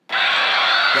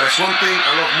That's one thing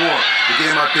I love more than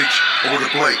getting my pitch over the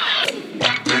plate.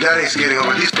 And that is getting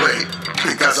over this plate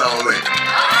in Casa Ole.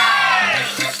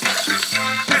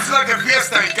 It's like a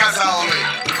fiesta in Casa Ole.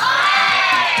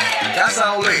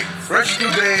 Casa Ole, fresh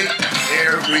today,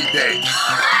 every day.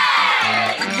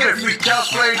 You get a free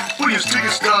couch plate, put your sticker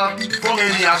stuff from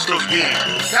any Astros game.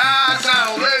 Casa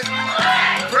Ole,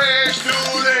 fresh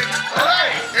today,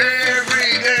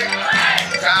 every day.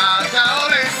 Casa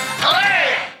Ole,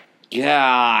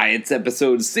 Yeah, it's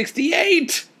episode 68.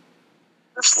 It's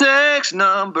the sex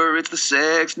number.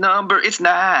 It's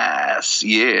nice.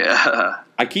 Yeah.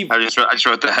 I just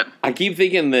wrote that. I keep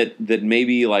thinking that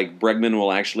maybe like Bregman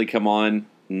will actually come on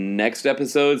next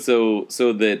episode, so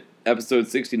that episode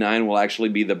 69 will actually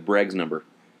be the Bregs number.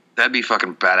 That'd be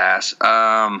fucking badass.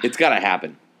 It's got to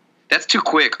happen. That's too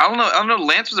quick. I don't know.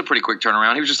 Lance was a pretty quick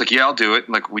turnaround. He was just like, "Yeah, I'll do it."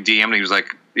 Like we DM'd, and he was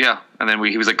like, "Yeah," and then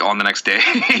he was like on the next day.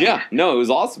 Yeah, no, it was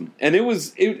awesome, and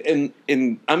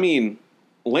I mean,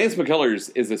 Lance McCullers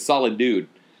is a solid dude,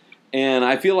 and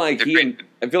I feel like he and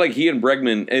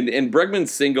Bregman and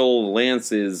Bregman's single,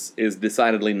 Lance is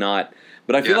decidedly not.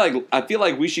 But I feel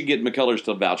like we should get McCullers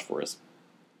to vouch for us.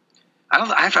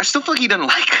 I still feel like he doesn't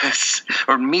like us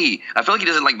or me. I feel like he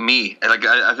doesn't like me. Like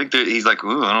I think that he's like,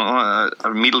 ooh, I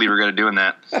immediately regretted doing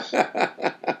that.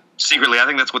 Secretly, I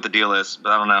think that's what the deal is,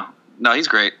 but I don't know. No, he's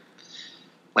great.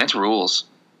 Lance rules.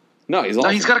 No, he's awesome.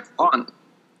 No, he's got to come on.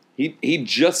 He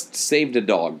just saved a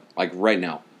dog, like right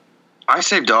now. I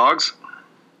save dogs.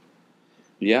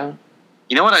 Yeah.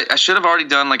 You know what? I should have already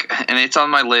done and it's on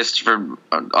my list on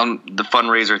the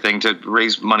fundraiser thing to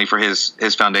raise money for his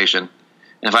foundation.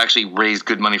 And if I actually raised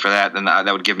good money for that, then that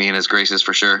would give me in his graces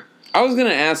for sure. I was going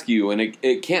to ask you, and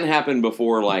it can't happen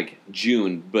before like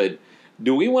June, but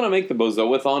do we want to make the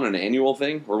Bozoathon an annual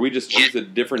thing, or we just choose a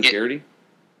different charity?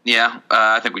 Yeah,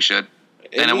 I think we should.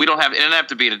 And we don't have. It doesn't have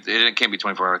to be. It can't be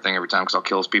 24-hour thing every time because I'll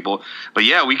kill people. But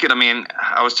yeah, we could. I mean,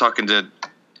 I was talking to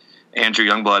Andrew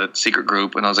Youngblood at Secret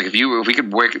Group, and I was like, if we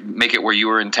could make it where you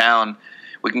were in town,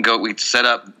 we'd set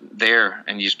up there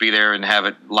and you just be there and have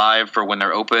it live for when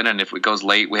they're open. And if it goes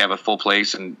late, we have a full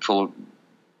place and full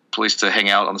place to hang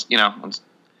out on. I don't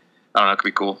know. It could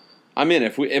be cool. I'm in.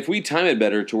 If we time it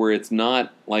better to where it's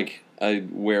not like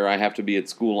where I have to be at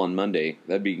school on Monday,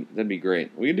 that'd be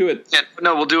great. We can do it. Yeah,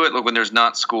 no, we'll do it when there's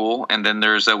not school, and then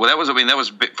there's that was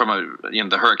from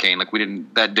the hurricane. Like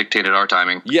that dictated our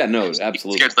timing. Yeah, no,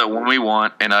 absolutely. Schedule that when we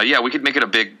want, and we could make it a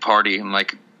big party and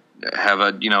like have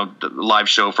a live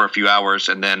show for a few hours,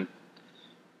 and then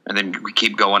we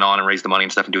keep going on and raise the money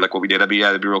and stuff and do like what we did. That'd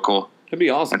be real cool. That'd be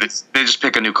awesome. And they just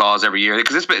pick a new cause every year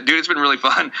because it's been really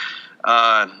fun.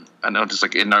 I know, just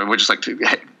like we're just like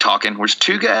talking. We're just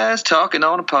two guys talking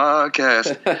on a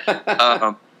podcast.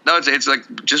 No, it's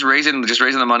like just raising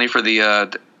the money for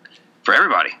for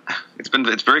everybody.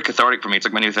 It's very cathartic for me. It's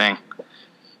like my new thing.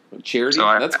 Charity,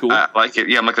 so that's cool. I like it.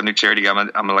 Yeah, I'm like the new charity guy.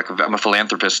 I'm a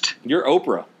philanthropist. You're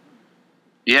Oprah.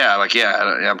 Yeah,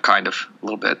 I'm kind of a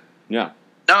little bit. Yeah.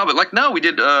 No, but we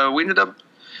did. We ended up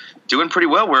doing pretty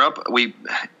well. We're up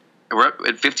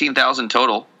at 15,000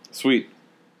 total. Sweet.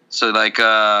 So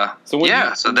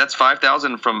so that's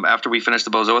 5,000 from after we finished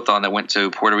the Bozoathon that went to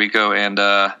Puerto Rico and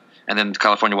then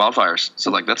California wildfires.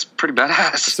 So that's pretty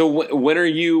badass. So when are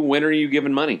you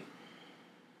giving money?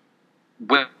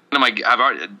 When am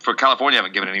I? For California, I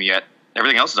haven't given any yet.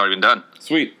 Everything else has already been done.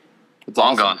 Sweet. It's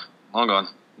long gone.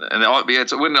 And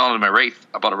it went on to my Wraith.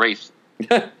 I bought a Wraith.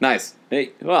 Nice.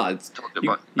 Hey, well, it's a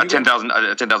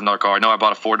 $10,000 car. No, I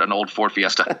bought an old Ford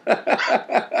Fiesta.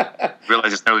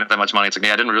 Realized it's not that much money. It's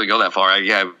like, I didn't really go that far.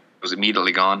 It was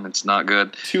immediately gone. It's not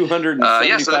good.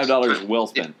 $275 well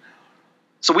spent. Yeah.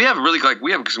 So we have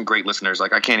we have some great listeners.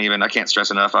 Like I can't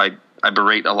stress enough. I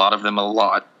berate a lot of them a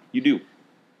lot. You do.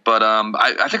 But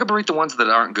I think I berate the ones that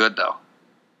aren't good though.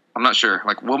 I'm not sure.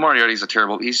 Like Will Moriarty's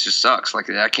he just sucks. Like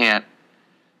I can't.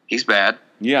 He's bad.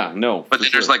 Yeah, no. But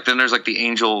then there's the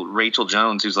angel Rachel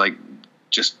Jones who's like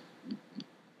just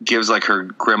gives like her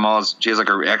grandma's. She has like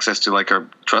her access to like her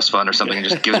trust fund or something and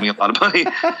just gives me a lot of money.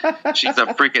 She's a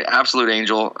freaking absolute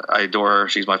angel. I adore her.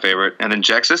 She's my favorite. And then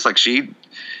Jexis, like she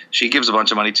gives a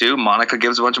bunch of money too. Monica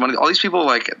gives a bunch of money. All these people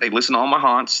they listen to all my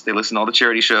haunts. They listen to all the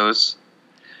charity shows.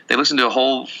 They listen to a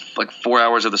whole 4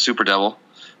 hours of the Super Devil,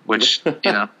 which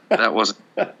that wasn't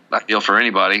ideal for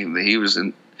anybody. He was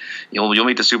in. You'll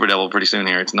meet the Super Devil pretty soon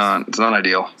here. It's not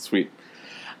ideal. Sweet.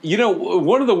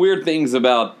 One of the weird things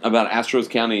about Astros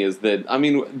County is that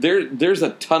there's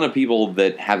a ton of people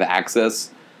that have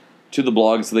access to the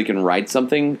blog so they can write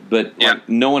something, but like,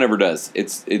 no one ever does.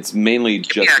 It's mainly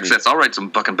just access. I'll write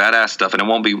some fucking badass stuff, and it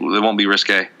won't be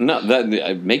risque. No,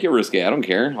 that make it risque. I don't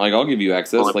care. Like I'll give you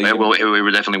access. Well, like,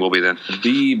 it definitely will be then.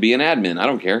 Be an admin. I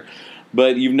don't care.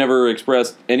 But you've never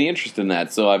expressed any interest in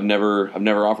that, so I've never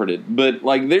offered it. But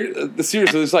like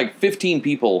seriously, there's like 15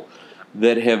 people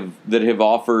that have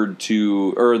offered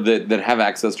to, or that have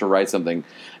access to write something,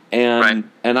 and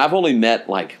I've only met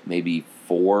like maybe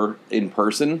 4 in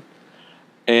person.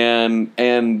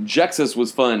 And Jexus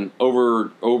was fun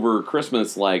over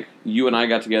Christmas. Like you and I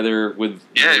got together with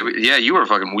you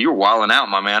were wilding out,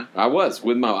 my man. I was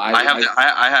with my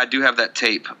I do have that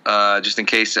tape just in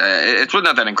case. It's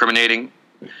not that incriminating.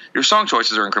 Your song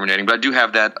choices are incriminating, but I do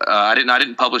have that. I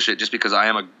didn't publish it just because I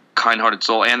am a kind-hearted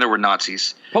soul, and there were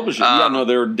Nazis. Publish it.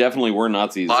 There definitely were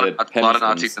Nazis. A lot of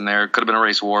Nazis in there. Could have been a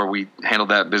race war. We handled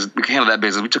that business. We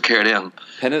took care of them.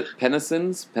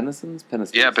 Pennisons?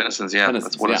 Yeah, Pennisons. Yeah,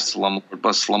 that's what a slum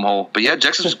hole. But yeah,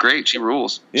 Jexus was great. She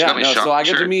rules. She got me shocked. So I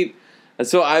get to meet.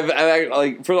 So I've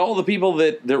like for all the people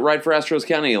that write for Astros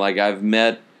County, like I've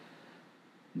met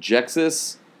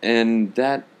Jexus, and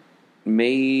that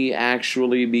may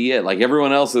actually be it. Like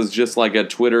everyone else is just like a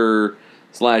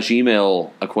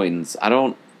Twitter/email acquaintance. I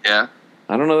don't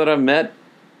know that I've met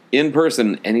in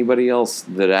person anybody else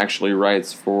that actually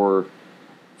writes for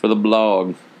the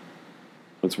blog.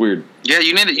 It's weird. Yeah,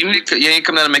 you need to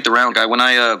come down and make the round, guy. When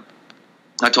I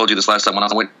told you this last time when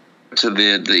I went to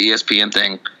the ESPN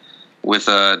thing with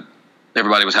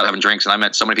everybody was having drinks, and I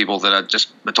met so many people that I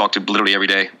talked to literally every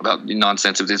day about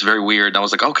nonsense. It's very weird. And I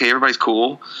was like, okay, everybody's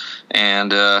cool,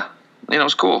 and it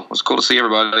was cool. It was cool to see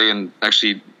everybody and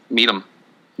actually meet them.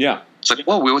 Yeah. It's like,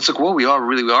 whoa, we are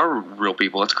real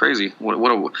people. That's crazy. What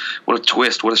a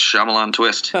twist. What a Shyamalan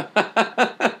twist.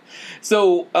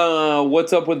 So,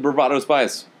 what's up with Bravado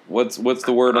Spice? What's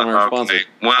the word on our sponsor?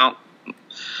 Well,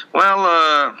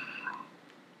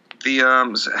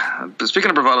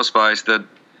 speaking of Bravado Spice, the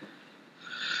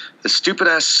stupid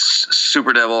ass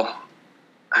Super Devil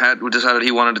decided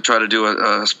he wanted to try to do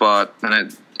a spot,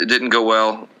 and it didn't go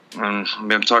well. And I've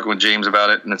been talking with James about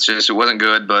it, and it wasn't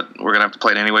good, but we're gonna have to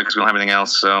play it anyway because we don't have anything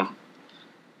else. So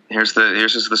here's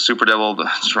just the Super Devil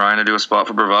trying to do a spot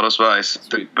for Bravado Spice,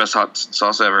 the best hot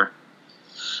sauce ever.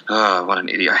 Oh, what an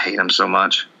idiot! I hate him so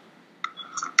much.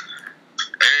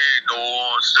 Hey, know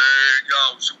what I'm saying?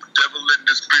 Yo, Super Devil in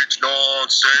this bitch, know what I'm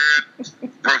saying?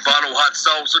 Bravado hot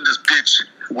sauce in this bitch.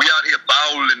 We out here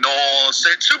bowling, know what I'm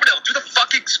saying? Super Devil, do the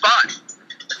fucking spot.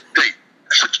 Hey,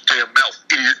 shut your damn mouth,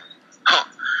 idiot. Huh.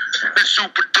 It's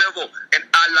Super Devil, and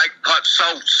I like hot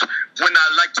sauce. When I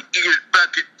like to eat it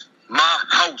back at my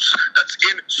house, that's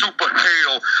in Super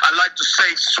Hell. I like to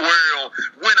say swirl.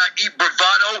 When I eat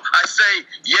Bravado, I say,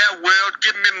 yeah, well,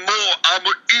 give me more.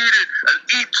 I'ma eat it and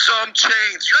eat some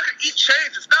chains. You're not gonna eat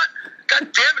chains. It's not.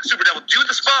 God damn it, Super Devil, do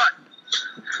the spot.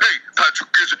 Hey,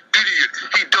 Patrick is an idiot.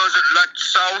 He doesn't like the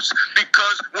sauce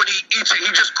because when he eats it,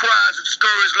 he just cries and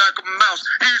scurries like a mouse.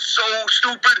 He's so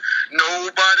stupid.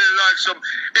 Nobody likes him.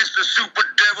 It's the Super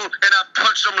Devil, and I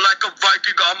punch him like a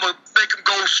Viking. I'm going to make him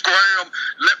go scram.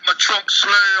 Let my trunk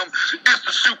slam. It's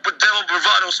the Super Devil.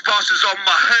 Bravado sponsors on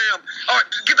my ham. All right,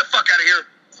 get the fuck out of here.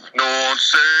 Know what I'm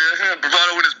saying?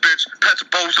 Bravado in his bitch. Pat's a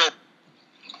bozo.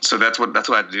 So that's what I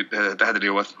had to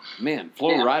deal with. Man,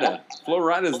 Flo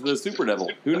Rida's the Super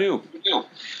Devil. Who knew?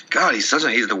 God, he's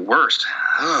the worst.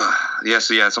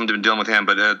 So something been dealing with him,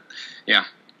 but yeah.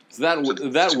 So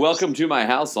that "Welcome to My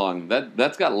House" song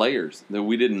that's got layers that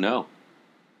we didn't know.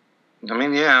 I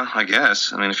mean, yeah, I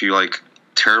guess. I mean, if you like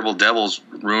terrible devils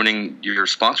ruining your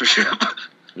sponsorship.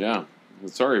 Yeah,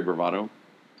 sorry, Bravado.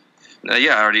 I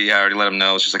already let him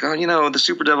know. It's just like, the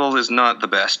Super Devil is not the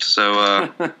best,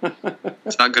 so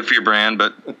it's not good for your brand.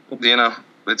 But we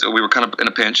were kind of in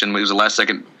a pinch, and it was a last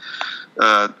second,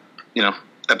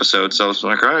 episode. So it's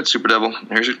like, all right, Super Devil,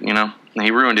 here's your, and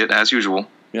he ruined it as usual.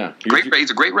 Yeah,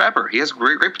 he's a great rapper. He has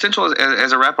great potential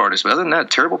as a rap artist. But other than that,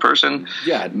 terrible person.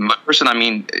 Yeah, person. I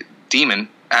mean, demon,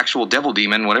 actual devil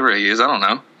demon, whatever he is. I don't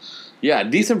know. Yeah,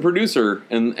 decent producer,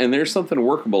 and there's something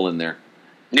workable in there.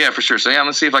 Yeah, for sure. So I'm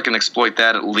gonna see if I can exploit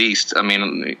that at least. I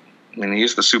mean,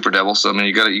 he's the Super Devil, so I mean,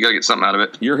 you gotta get something out of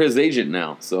it. You're his agent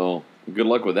now, so good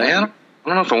luck with that. Yeah, I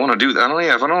don't know if I want to do that. I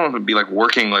don't want to be like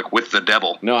working like with the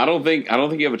devil. No, I don't think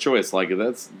you have a choice. Like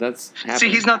that's happening. See,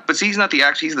 he's not the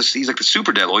actual. He's like the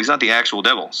Super Devil. He's not the actual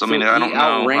devil. So I mean, I don't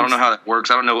know how that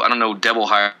works. I don't know devil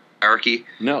hierarchy.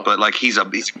 No, but like he's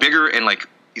bigger and like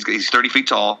he's 30 feet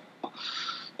tall.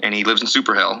 And he lives in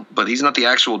Super Hell, but he's not the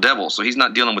actual devil, so he's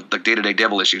not dealing with like day-to-day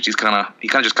devil issues. He kind of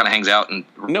just hangs out and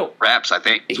raps. I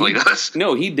think that's what he does.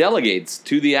 No, he delegates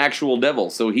to the actual devil,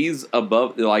 so he's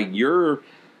above. Like you're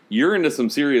you're into some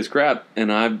serious crap,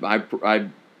 and I'll add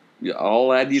you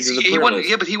to the prayer list.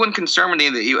 Yeah, but he wasn't concerned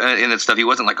in that stuff. He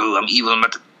wasn't like, oh, I'm evil, I'm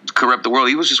about to corrupt the world.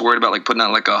 He was just worried about like putting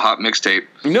out like a hot mixtape.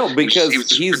 No, because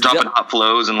he's dropping hot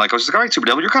flows, and like I was just like, all right, Super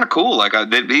Devil, you're kind of cool. Like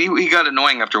he got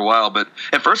annoying after a while, but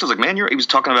at first I was like, man, he was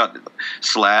talking about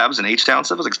slabs and H-Town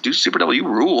stuff. I was like, dude, Super Devil, you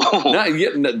rule.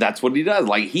 No, that's what he does.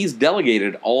 Like he's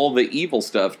delegated all the evil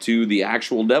stuff to the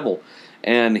actual devil,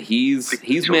 and he's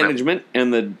management,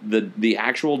 and the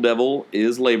actual devil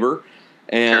is labor,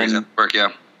 and work,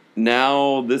 yeah.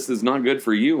 Now this is not good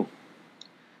for you.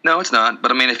 No, it's not.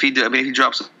 But I mean, if he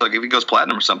drops, like if he goes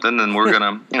platinum or something, then we're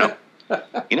gonna,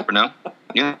 you never know.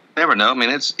 You never know. I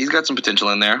mean, he's got some potential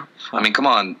in there. I mean, come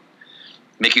on,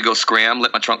 make you go scram,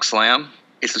 let my trunk slam.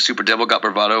 It's the Super Devil, got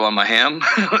bravado on my ham.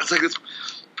 It's like it's a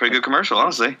pretty good commercial,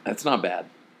 honestly. That's not bad.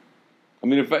 I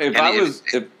mean,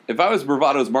 if I was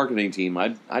Bravado's marketing team,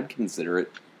 I'd consider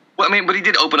it. Well, I mean, but he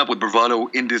did open up with bravado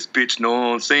in this bitch. No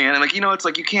one's saying, and like it's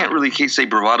like you can't really say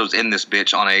bravado's in this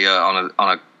bitch on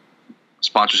a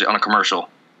sponsorship, on a commercial.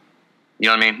 You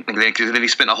know what I mean? Because then he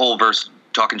spent a whole verse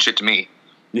talking shit to me,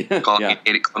 calling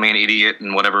me an idiot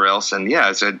and whatever else. And yeah,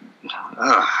 I said,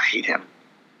 I hate him.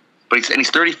 But he's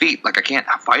 30 feet. Like I can't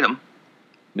fight him.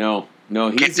 No,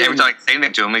 he's every time I say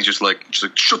anything to him, he's just like,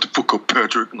 shut the fuck up,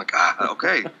 Patrick. I'm like,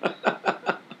 okay.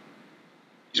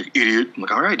 He's like, idiot. I'm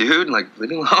like, all right, dude. Like, leave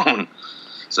me alone.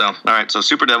 So, all right. So,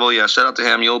 Super Devil, yeah. Shout out to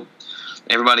him.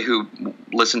 Everybody who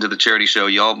listened to the charity show,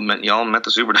 y'all met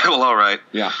the Super Devil, all right.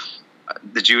 Yeah.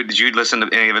 Did you listen to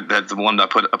any of it? That the one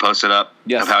that I posted up.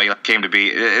 Yes. Of how he came to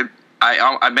be.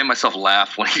 I made myself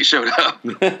laugh when he showed up.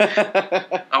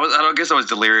 I guess I was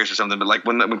delirious or something. But like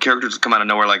when characters come out of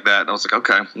nowhere like that, I was like,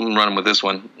 okay, I'm running with this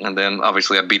one. And then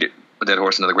obviously I beat a dead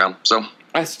horse into the ground. So.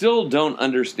 I still don't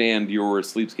understand your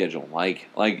sleep schedule. Like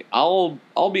I'll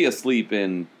be asleep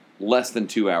in less than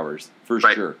 2 hours for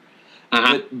sure.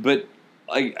 Mm-hmm. But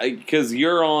because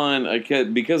you're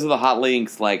on because of the hot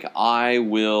links, like I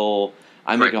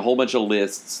make a whole bunch of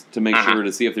lists to make sure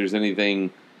to see if there's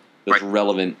anything that's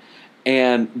relevant.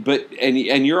 And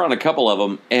you're on a couple of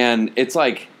them, and it's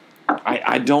like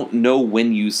I don't know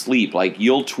when you sleep. Like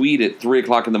you'll tweet at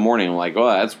 3:00 in the morning. I'm like, oh,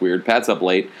 that's weird. Pat's up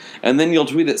late, and then you'll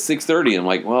tweet at 6:30. I'm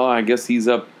like, well, I guess he's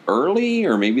up early,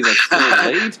 or maybe that's still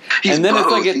late. And then it's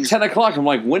like at 10:00. I'm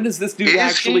like, when does this dude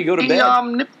actually go to bed?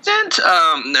 Omnipotent?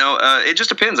 No, it just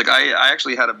depends. Like I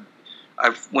actually I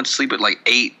went to sleep at like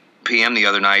 8 p.m. the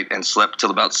other night and slept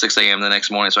till about 6 a.m. the next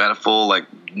morning. So I had a full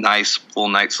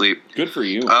night's sleep. Good for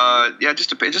you. Yeah, it just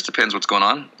depends what's going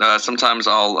on. Sometimes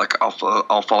I'll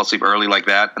fall asleep early like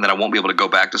that, and then I won't be able to go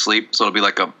back to sleep. So it'll be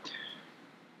like a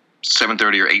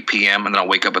 7:30 or 8 p.m. and then I'll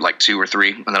wake up at like 2 or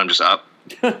 3, and then I'm just up.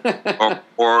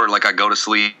 or like I go to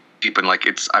sleep and like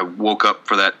I woke up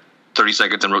for that 30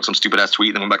 seconds and wrote some stupid ass tweet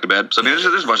and then went back to bed. So I mean,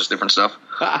 there's a bunch of different stuff.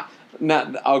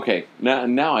 Okay.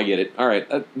 Now I get it. All right,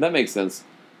 that makes sense.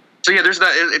 So yeah, there's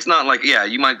that. It's not like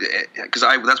you might, because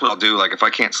that's what I'll do. Like if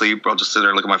I can't sleep, I'll just sit there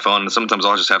and look at my phone. And sometimes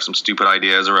I'll just have some stupid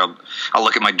ideas, or I'll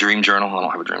look at my dream journal. I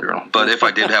don't have a dream journal, but if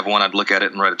I did have one, I'd look at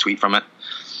it and write a tweet from it,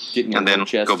 and then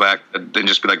go back, then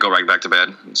just be like, go right back to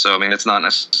bed. So I mean, it's not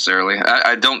necessarily.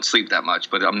 I don't sleep that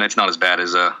much, but it's not as bad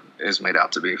as made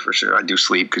out to be for sure. I do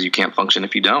sleep because you can't function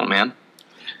if you don't, man.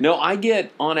 No, I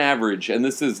get on average, and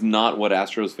this is not what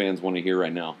Astros fans want to hear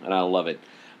right now, and I love it.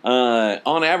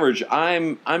 On average,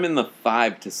 I'm in the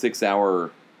 5 to 6 hour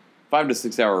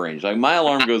range. Like my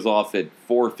alarm goes off at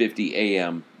 4:50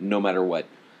 a.m. no matter what.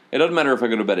 It doesn't matter if I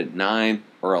go to bed at 9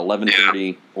 or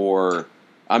 11:30 or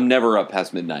I'm never up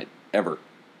past midnight ever.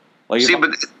 Like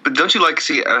but don't you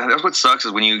that's what sucks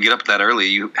is when you get up that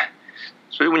early.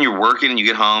 Especially when you're working and you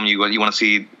get home, you want to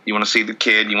see the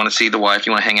kid, you want to see the wife,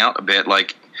 you want to hang out a bit,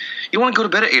 like. You want to go to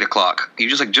bed at 8:00. You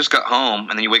just got home,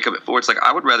 and then you wake up at 4. It's like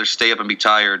I would rather stay up and be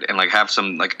tired and like have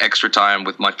some like extra time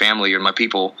with my family or my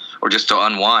people, or just to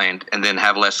unwind and then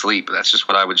have less sleep. That's just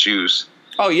what I would choose.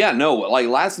 Oh yeah, no. Like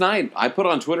last night, I put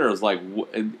on Twitter. I was like,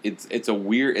 it's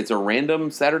a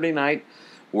random Saturday night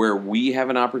where we have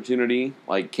an opportunity,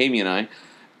 like Kami and I,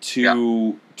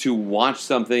 to watch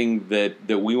something that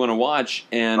we want to watch,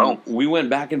 and we went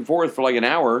back and forth for like an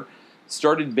hour.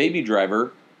 Started Baby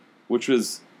Driver, which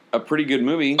was a pretty good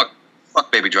movie.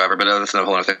 Fuck Baby Driver, but that's another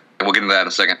whole other thing. We'll get into that in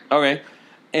a second. Okay,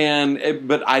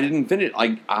 but I didn't finish.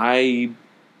 Like I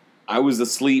was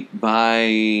asleep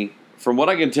by, from what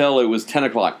I can tell, it was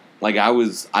 10:00. Like I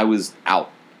was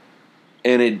out,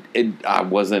 and I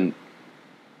wasn't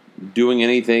doing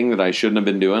anything that I shouldn't have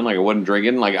been doing. Like I wasn't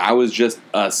drinking. Like I was just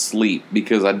asleep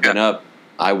because I'd been up.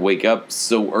 I wake up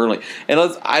so early, and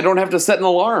I don't have to set an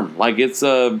alarm. Like it's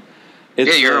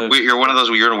It's, you're one of those.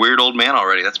 You're a weird old man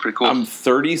already. That's pretty cool. I'm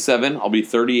 37. I'll be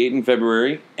 38 in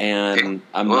February, and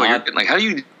I'm not like. How do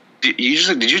you? Did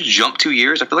you jump 2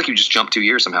 years? I feel like you just jumped 2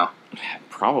 years somehow.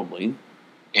 Probably.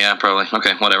 Yeah, probably.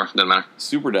 Okay, whatever. Doesn't matter.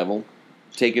 Super Devil.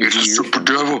 Taking 2 years. Super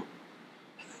Devil.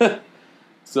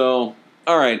 So,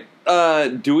 all right.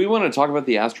 Do we want to talk about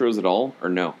the Astros at all, or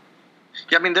no?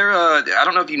 Yeah, I mean, they're, I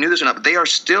don't know if you knew this or not, but they are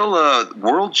still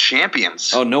world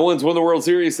champions. Oh, no one's won the World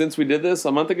Series since we did this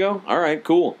a month ago? All right,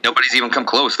 cool. Nobody's even come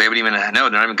close. They haven't even, they're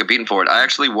not even competing for it. I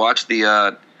actually watched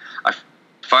I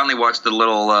finally watched the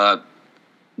little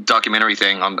documentary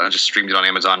thing. I just streamed it on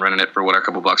Amazon, rented it for a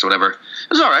couple bucks or whatever. It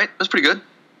was all right. It was pretty good.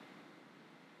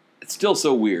 It's still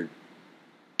so weird.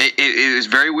 It was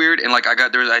very weird, and like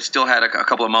I still had a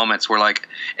couple of moments where like,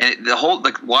 and the whole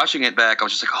like watching it back, I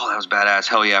was just like, oh, that was badass.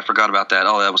 Hell yeah, I forgot about that.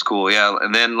 Oh, that was cool. Yeah,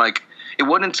 and then like it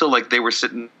wasn't until like they were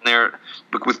sitting there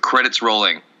with credits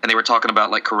rolling, and they were talking about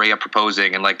like Correa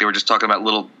proposing, and like they were just talking about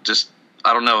little just.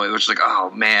 I don't know. It was just like, oh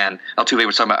man, Altuve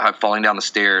was talking about how falling down the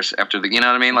stairs after the, you know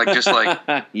what I mean? Like just like,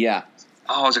 yeah.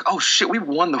 Oh, I was like, oh shit, we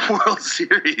won the World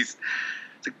Series.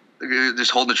 Just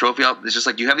holding the trophy up. It's just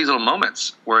like you have these little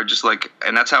moments where just like,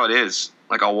 and that's how it is.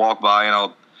 Like I'll walk by and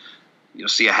I'll,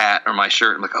 see a hat or my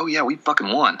shirt. I'm like, oh yeah, we fucking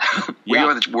won. We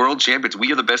are the world champions.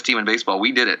 We are the best team in baseball.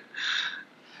 We did it.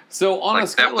 So on like a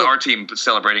scale that was our team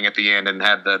celebrating at the end and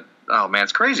had the, oh man,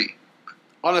 it's crazy.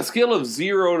 On a scale of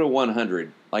 0 to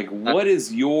 100, like what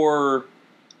is your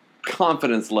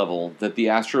confidence level that the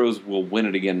Astros will win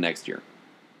it again next year?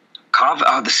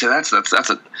 That's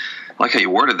a. I like how you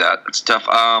worded that. It's tough.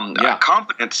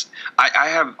 Confidence. I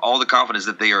have all the confidence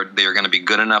that they are going to be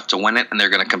good enough to win it, and they're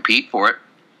going to compete for it.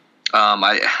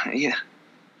 I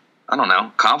don't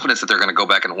know. Confidence that they're going to go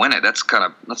back and win it. That's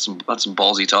some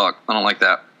ballsy talk. I don't like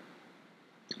that.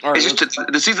 All right, it's just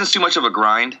the season's too much of a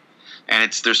grind,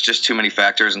 and there's just too many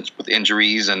factors and with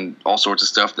injuries and all sorts of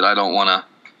stuff that I don't want to.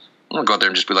 I'm gonna go out there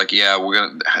and just be like, yeah, we're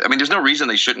gonna. I mean, there's no reason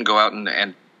they shouldn't go out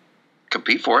and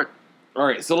compete for it. All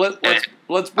right, so let's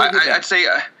break it down. I'd say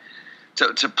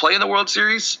to play in the World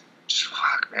Series,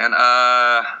 fuck, man,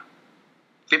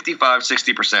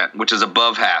 55-60%, which is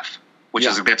above half, which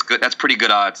is that's good. That's pretty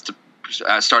good odds to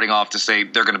starting off to say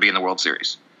they're going to be in the World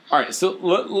Series. All right, so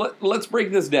let's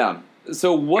break this down.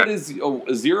 So what is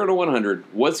 0 to 100?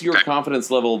 What's your confidence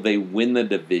level they win the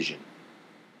division?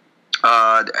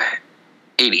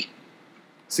 80.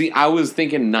 See, I was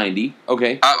thinking 90.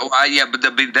 Okay. Yeah, but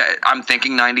I'm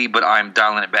thinking 90, but I'm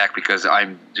dialing it back because I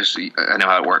know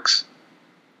how it works.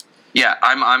 Yeah,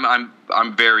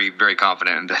 I'm very, very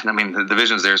confident. I mean, the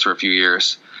division's theirs for a few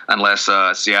years, unless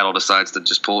Seattle decides to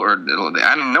just pull, or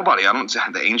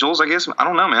the Angels, I guess. I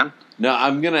don't know, man. No,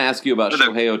 I'm going to ask you about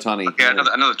Shohei Ohtani. Okay,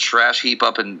 I know the trash heap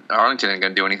up in Arlington ain't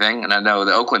going to do anything, and I know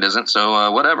the Oakland isn't,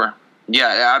 so whatever.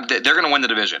 Yeah, they're going to win the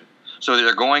division. So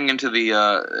they're going into the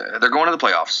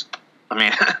playoffs. I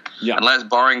mean, unless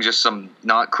barring just some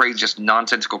not crazy, just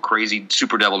nonsensical, crazy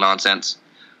Super Devil nonsense.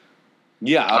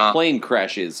 Yeah, plane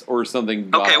crashes or something.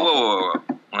 Okay, whoa.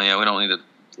 Well, yeah, we don't need to.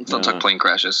 Let's talk plane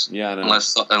crashes. Yeah,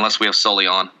 unless we have Sully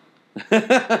on.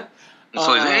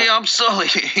 Sully's, hey, I'm Sully.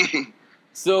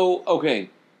 So okay,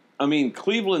 I mean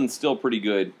Cleveland's still pretty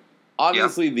good.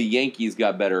 Obviously, the Yankees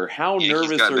got better. How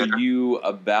nervous are you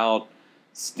about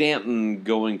Stanton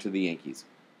going to the Yankees?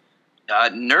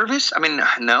 Nervous? I mean,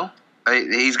 no.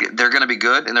 They're going to be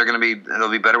good, and they'll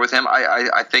be better with him.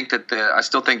 I think that I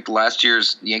still think last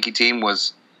year's Yankee team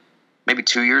was maybe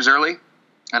 2 years early,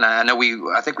 and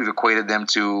I think we've equated them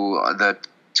to the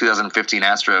 2015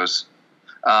 Astros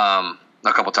a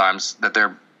couple times. That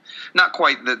they're not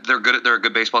quite that they're good. They're a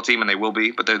good baseball team, and they will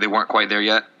be, but they weren't quite there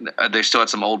yet. They still had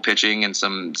some old pitching and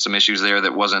some issues there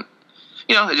that wasn't.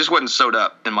 It just wasn't sewed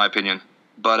up, in my opinion.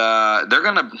 But they're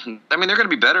gonna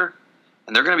be better,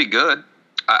 and they're gonna be good.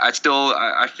 I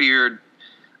fear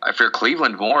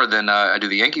Cleveland more than I do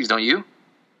the Yankees. Don't you?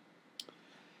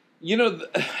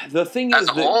 The thing is, as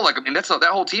a whole, that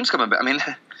whole team's coming back. I mean,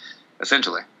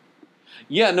 essentially.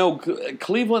 Yeah, no.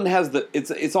 Cleveland has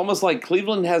it's almost like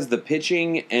Cleveland has the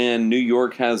pitching and New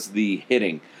York has the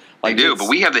hitting. Like they do, but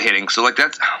we have the hitting, so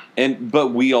that's. But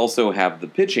we also have the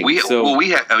pitching. I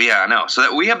know. So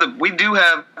that we have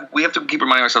to keep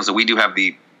reminding ourselves that we do have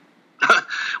the.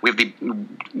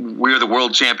 We're the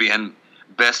world champion,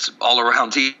 best all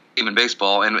around team in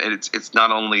baseball, and it's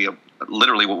not only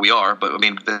literally what we are, but I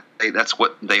mean that's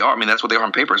what they are. I mean that's what they are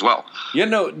on paper as well. Yeah,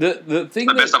 no. The thing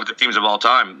the best offensive teams of all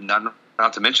time.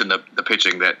 Not to mention the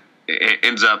pitching that it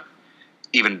ends up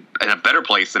even in a better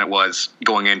place than it was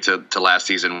going into last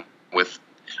season with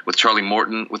Charlie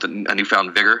Morton with a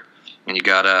newfound vigor. and you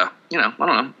got I don't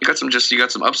know, you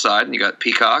got some upside, and you got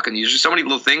Peacock, and there's just so many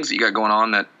little things that you got going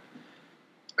on that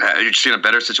you're just in a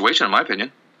better situation, in my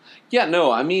opinion. Yeah,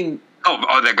 no, I mean,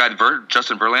 that guy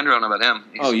Justin Verlander. I don't know about him.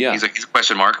 He's a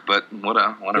question mark, but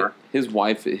whatever. His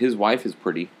wife is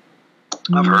pretty.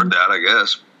 I've heard that, I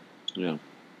guess. Yeah.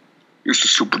 You're the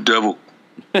super devil.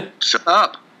 Shut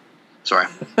up. Sorry.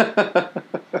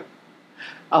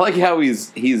 I like how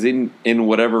he's in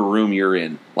whatever room you're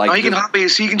in. Like, he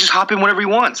can just hop in whenever he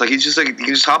wants. Like, he's just like, he can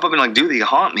just hop up and like, dude, you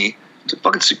haunt me. Just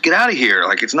fucking get out of here.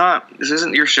 Like, this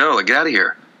isn't your show. Like, get out of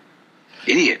here,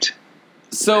 idiot.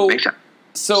 So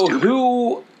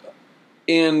who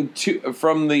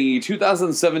from the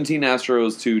 2017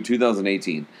 Astros to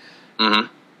 2018,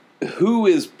 who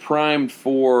is primed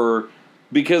for?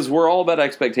 Because we're all about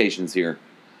expectations here.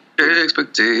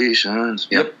 Expectations.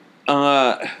 Yep.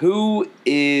 Who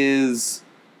is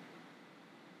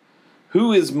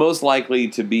most likely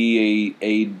to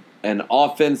be an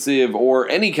offensive or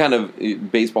any kind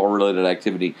of baseball related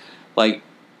activity? Like,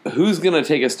 who's going to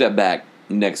take a step back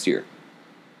next year?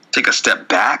 Take a step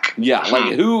back? Yeah,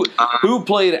 like who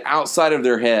played outside of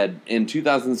their head in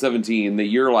 2017 that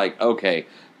you're like, okay,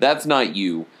 that's not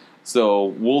you. So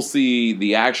we'll see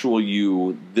the actual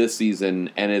you this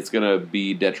season, and it's going to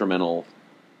be detrimental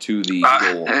to the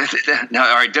goal. Now,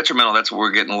 all right, detrimental. That's where we're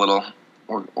getting a little.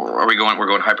 Or are we going? We're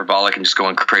going hyperbolic and just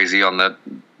going crazy on the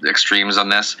extremes on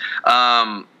this.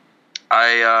 I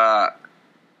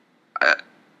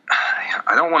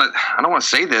don't want to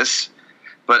say this,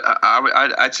 but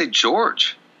I'd say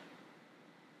George.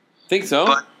 Think so?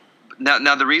 But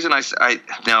now the reason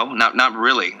not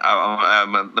really.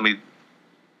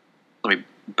 Let me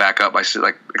back up by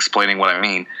explaining what I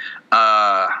mean.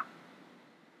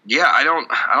 Yeah, I don't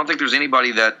think there's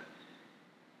anybody that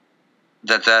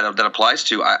applies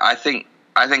to. I think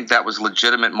that was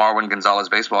legitimate Marwin Gonzalez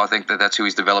baseball. I think that's who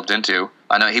he's developed into.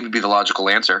 I know he would be the logical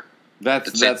answer.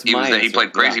 That's my answer. He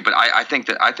played crazy, yeah. But I think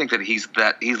that he's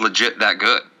legit that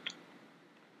good.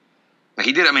 Like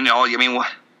he did. I mean,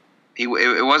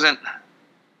 it wasn't.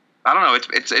 I don't know.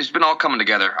 It's been all coming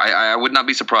together. I would not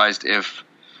be surprised if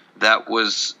that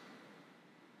was.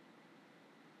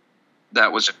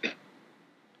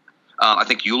 I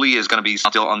think Yuli is going to be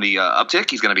still on the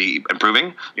uptick. He's going to be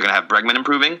improving. You're going to have Bregman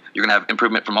improving. You're going to have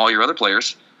improvement from all your other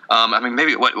players.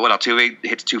 Maybe Altuve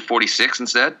hits 246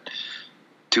 instead.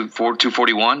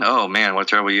 241. Oh man, what a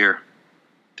terrible year.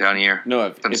 Down year. No,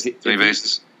 if Altuve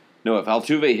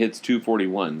hits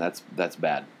 241, that's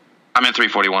bad. I meant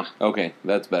 341. Okay,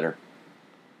 that's better.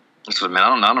 That's what man.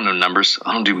 I don't know numbers.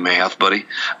 I don't do math, buddy.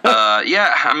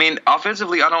 Yeah, I mean,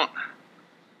 offensively, I don't.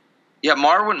 Yeah,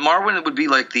 Marwin would be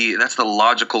like that's the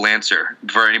logical answer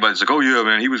for anybody that's like, oh yeah,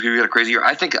 man, he had a crazy year.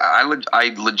 I think I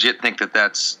legit think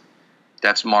that's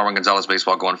Marwin Gonzalez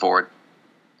baseball going forward,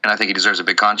 and I think he deserves a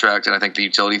big contract. And I think the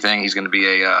utility thing, he's going to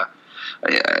be an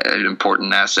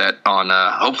important asset on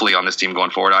hopefully on this team going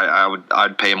forward.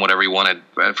 I'd pay him whatever he wanted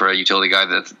for a utility guy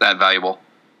that's that valuable,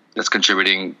 that's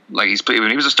contributing. Like he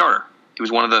was a starter. He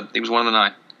was one of the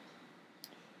 9.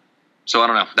 So I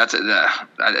don't know. That's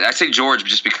I say George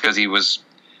just because he got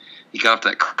off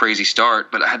that crazy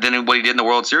start, but then what he did in the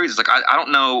World Series is like I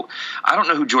don't know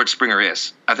who George Springer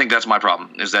is. I think that's my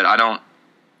problem is that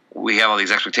we have all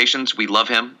these expectations. We love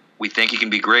him. We think he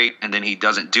can be great, and then he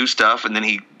doesn't do stuff, and then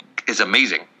he is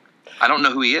amazing. I don't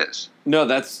know who he is. No,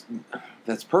 that's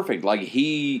perfect. Like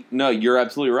you're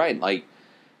absolutely right. Like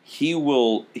he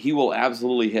will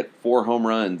absolutely hit 4 home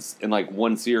runs in like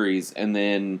one series, and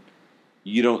then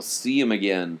you don't see him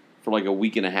again for like a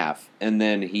week and a half, and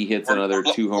then he hits another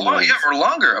 2 home runs. Yeah, or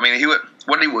longer. I mean, did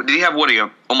he have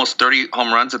almost 30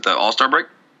 home runs at the All-Star break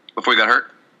before he got hurt?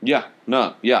 Yeah.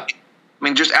 No. Yeah. I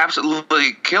mean, just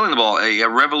absolutely killing the ball. A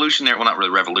revolutionary, well, not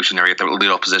really revolutionary at the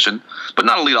leadoff position, but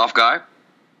not a leadoff guy.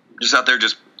 Just out there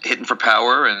just hitting for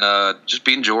power and just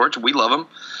being George. We love him.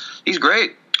 He's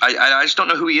great. I just don't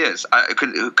know who he is.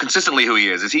 Consistently who he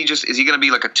is. Is he going to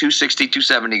be like a 260,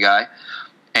 270 guy?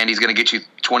 And he's going to get you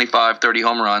 25, 30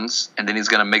 home runs, and then he's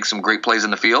going to make some great plays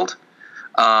in the field?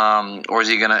 Or is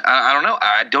he going to – I don't know.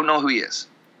 I don't know who he is.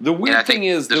 The weird thing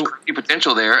is – there's great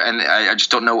potential there, and I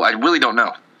just don't know. I really don't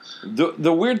know.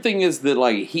 The weird thing is that,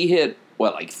 like, he hit,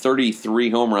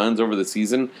 33 home runs over the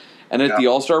season? And at the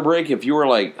All-Star break, if you were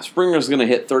like, Springer's going to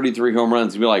hit 33 home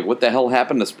runs, you'd be like, what the hell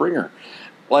happened to Springer?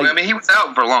 Like, I mean, he was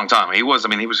out for a long time. He was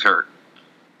hurt.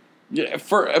 Yeah,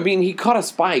 he caught a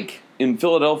spike in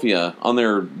Philadelphia on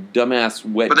their dumbass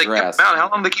wet but they grass. Kept him out. How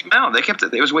long did they keep him out? They kept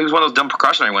it. It was one of those dumb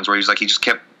precautionary ones where he just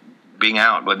kept being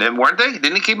out. But then weren't they?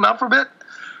 Didn't he keep him out for a bit?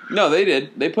 No, they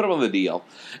did. They put him on the DL,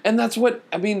 and that's what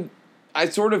I mean. I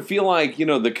sort of feel like,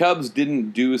 the Cubs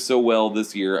didn't do so well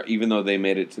this year, even though they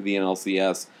made it to the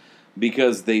NLCS,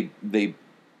 because they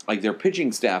like their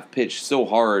pitching staff pitched so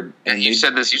hard. And you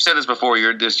said this before.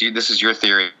 This is your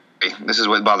theory. This is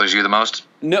what bothers you the most.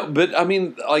 No, but I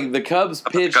mean, like the Cubs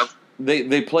pitched.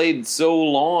 They played so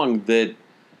long that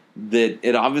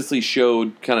it obviously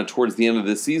showed kind of towards the end of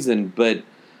the season. But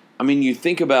I mean, you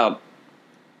think about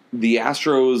the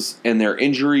Astros and their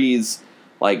injuries.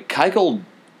 Like Keuchel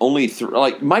only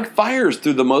like Mike Fiers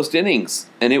threw the most innings,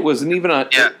 and it wasn't even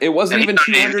it wasn't even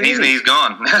 200 innings. He's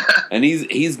gone, and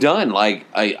he's done. Like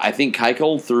I think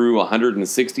Keuchel threw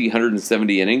 160,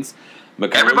 170 innings.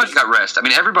 Everybody got rest. I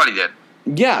mean, everybody did.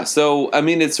 Yeah, so I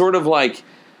mean, it's sort of like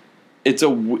it's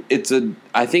a.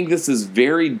 I think this is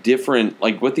very different.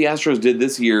 Like what the Astros did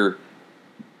this year.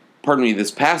 Pardon me,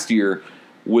 this past year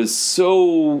was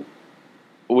such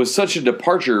a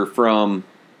departure from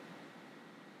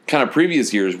kind of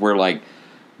previous years where like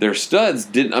their studs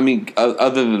didn't. I mean,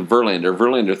 other than Verlander.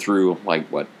 Verlander threw like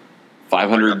what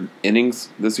 500 innings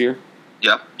this year.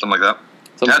 Yeah, something like that.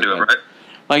 Something like that. Right.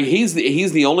 Like he's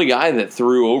the only guy that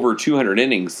threw over 200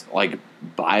 innings, like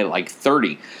by like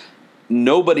 30.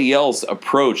 Nobody else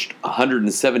approached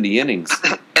 170 innings.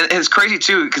 And it's crazy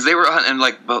too because they were and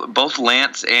like both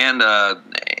Lance and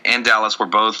Dallas were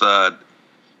both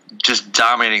just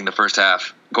dominating the first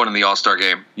half, going in the All-Star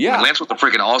game. Yeah, and Lance was a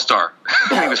freaking All-Star.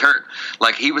 He was hurt.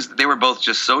 Like they were both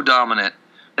just so dominant.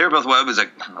 They were both it was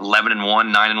like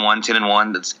 11-1, 9-1,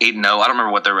 10-1. That's 8-0. I don't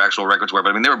remember what their actual records were,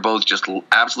 but I mean they were both just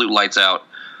absolute lights out.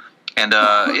 And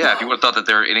if you would have thought that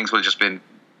their innings would have just been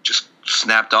just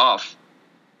snapped off,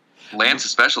 Lance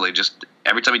especially, just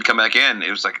every time he'd come back in, it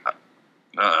was like,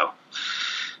 uh-oh.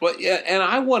 Well, yeah, and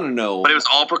I want to know. But it was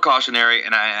all precautionary,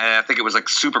 and I think it was like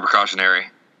super precautionary.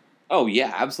 Oh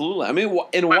yeah, absolutely. I mean, we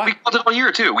called it all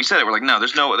year too. We said it. We're like, no,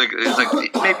 there's no. Like, it's like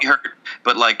he may be hurt,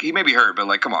 but like he may be hurt, but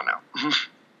like, come on now.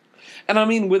 And I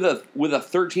mean, with a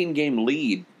 13-game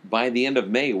lead by the end of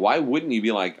May, why wouldn't you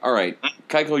be like, all right,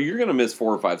 Keuchel, you're going to miss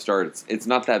 4 or 5 starts. It's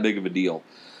not that big of a deal.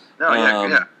 No,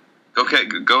 yeah. Okay,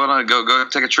 go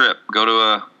take a trip. Go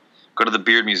to the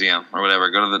Beard Museum or whatever.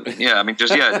 Go to the I mean,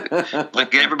 just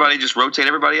like get everybody, just rotate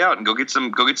everybody out and go get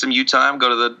some U time.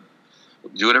 Do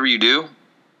whatever you do.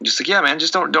 Just like man,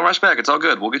 just don't rush back. It's all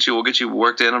good. We'll get you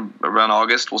worked in around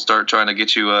August. We'll start trying to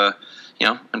get you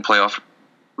in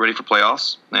ready for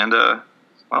playoffs. And I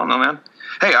don't know, man.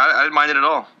 Hey, I didn't mind it at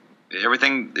all.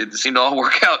 Everything, it seemed to all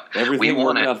work out. Everything we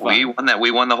won it. We won that.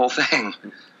 We won the whole thing.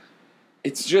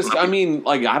 It's just, I mean,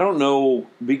 like I don't know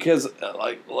because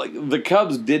like the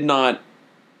Cubs did not.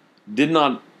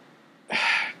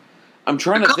 I'm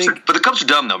trying to think, but the Cubs are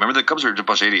dumb though. Remember the Cubs are a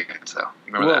bunch of idiots though.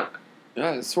 Remember that?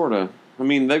 Yeah, sort of. I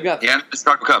mean, they've got the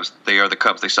Chicago Cubs. They are the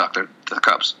Cubs. They suck. They're the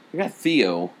Cubs. They got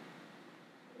Theo.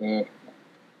 They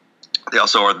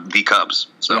also are the Cubs.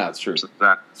 So yeah, that's true.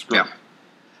 Yeah.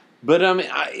 But I mean,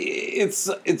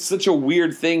 it's such a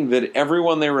weird thing that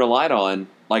everyone they relied on,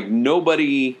 like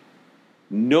nobody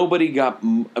got.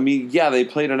 I mean, yeah, they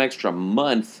played an extra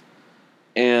month,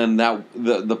 and that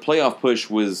the playoff push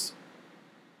was.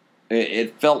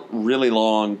 It felt really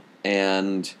long,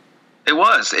 and it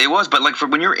was. But like for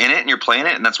when you're in it and you're playing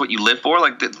it, and that's what you live for.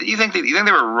 Like, you think they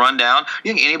were run down?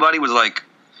 You think anybody was like,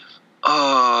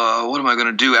 what am I going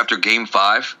to do after Game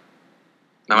 5?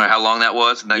 No matter how long that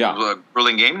was, and that was a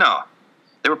grueling game. No,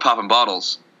 they were popping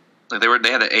bottles. Like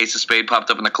they had an Ace of Spade popped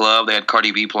up in the club. They had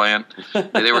Cardi B playing.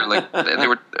 They were like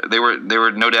they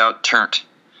were no doubt turnt.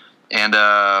 And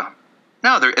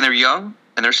they're young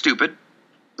and they're stupid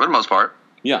for the most part.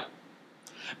 Yeah,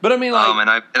 but I mean,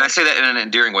 like, and I say that in an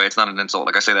endearing way. It's not an insult.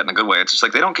 Like I say that in a good way. It's just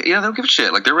like they don't give a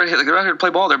shit. Like they're ready. Like they're out here to play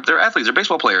ball. They're athletes. They're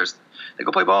baseball players. They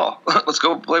go play ball. Let's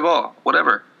go play ball.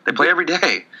 Whatever. They play every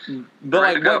day.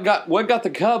 But like, what got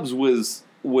the Cubs was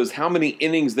how many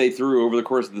innings they threw over the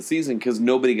course of the season because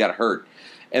nobody got hurt,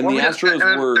 and the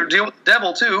Astros were. They're dealing with the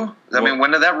devil too. I mean,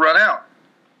 when did that run out?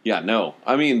 Yeah, no.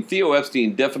 I mean, Theo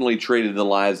Epstein definitely traded the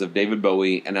lives of David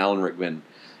Bowie and Alan Rickman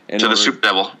to the Super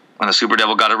Devil. When the Super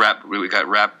Devil got a rap,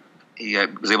 he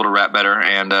was able to rap better,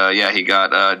 and he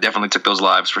got definitely took those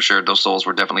lives for sure. Those souls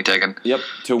were definitely taken. Yep,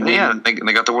 to win. Yeah,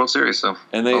 they got the World Series. So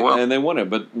and they won it.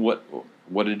 But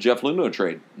what did Jeff Luhnow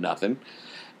trade? Nothing.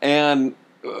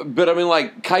 But I mean,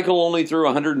 like Keuchel only threw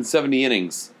 170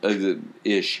 innings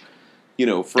ish,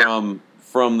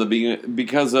 from the beginning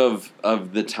because of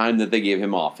the time that they gave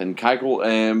him off. And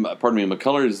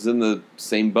McCullers is in the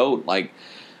same boat. Like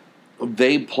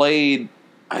they played.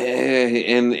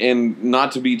 And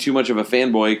not to be too much of a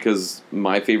fanboy because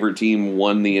my favorite team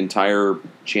won the entire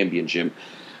championship,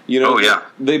 You know, yeah.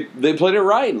 they played it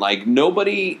right. Like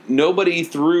nobody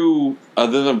threw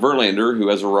other than Verlander, who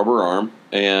has a rubber arm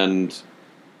and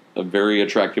a very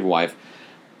attractive wife.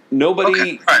 Nobody,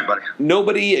 Okay. All right, buddy.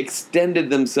 Nobody extended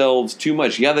themselves too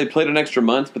much. Yeah, they played an extra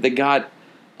month, but they got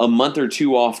a month or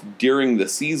two off during the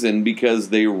season because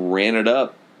they ran it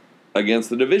up against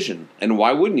the division. And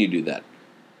why wouldn't you do that?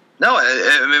 No,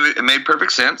 it made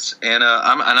perfect sense, and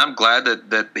I'm glad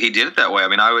that he did it that way. I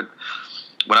mean,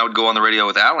 when I would go on the radio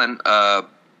with Alan,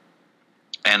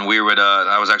 and we would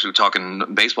I was actually talking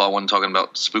baseball. I wasn't talking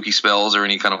about spooky spells or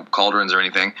any kind of cauldrons or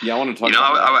anything. Yeah, I want to talk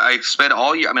about that. I spent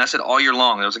all year. I mean, I said all year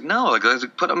long. And I was like, no, like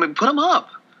put them up.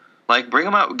 Like, bring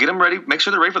them out, get them ready, make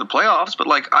sure they're ready for the playoffs. But,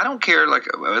 like, I don't care. Like,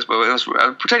 I was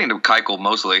pertaining to Keuchel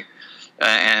mostly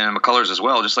and McCullers as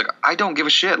well. Just, like, I don't give a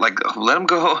shit. Like, let them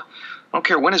go. I don't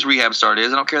care when his rehab start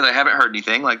is. I don't care that I haven't heard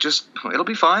anything. Like, just, it'll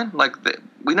be fine. Like,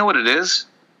 we know what it is.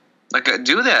 Like,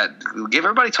 do that. Give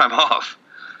everybody time off.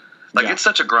 Like, It's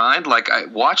such a grind. Like,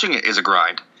 watching it is a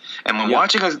grind. And when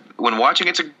watching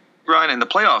it's a grind, and the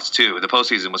playoffs, too, the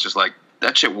postseason was just, like,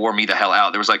 that shit wore me the hell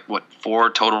out. There was, like, 4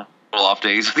 total off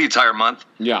days the entire month.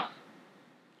 Yeah.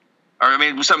 Or, I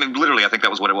mean, something, literally, I think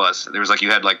that was what it was. There was, like, you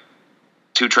had, like,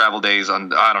 2 travel days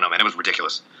on, I don't know, man. It was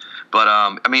ridiculous. But,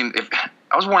 I mean, if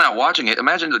I was worn out watching it,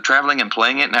 imagine traveling and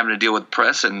playing it and having to deal with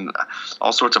press and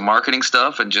all sorts of marketing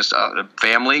stuff and just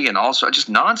family and also just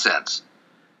nonsense.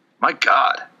 My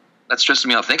God. That stressed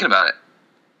me out thinking about it.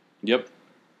 Yep.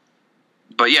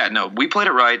 But, yeah, no, we played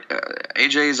it right.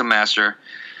 AJ is a master.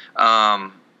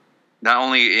 Not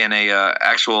only in a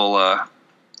actual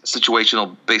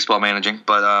situational baseball managing,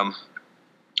 but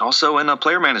also in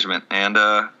player management. And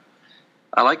I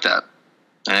like that.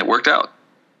 And it worked out.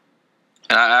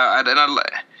 And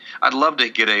I'd love to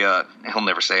get he'll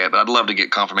never say it, but I'd love to get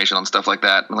confirmation on stuff like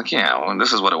that. I'm like, yeah, well,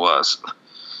 this is what it was.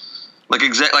 Like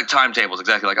like timetables,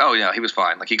 exactly. Like, oh yeah, he was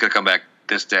fine. Like he could have come back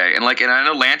this day. And and I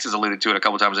know Lance has alluded to it a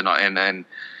couple times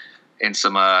in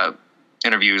some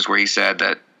interviews where he said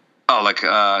that,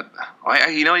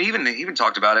 he even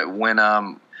talked about it when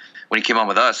he came on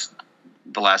with us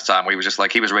the last time, where he was just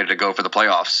like he was ready to go for the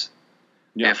playoffs,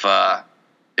 if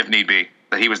need be.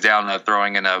 That he was down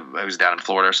throwing he was down in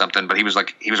Florida or something, but he was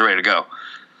ready to go,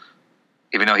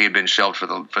 even though he had been shelved for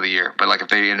the year. But like if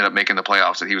they ended up making the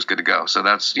playoffs, that he was good to go. So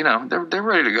that's they're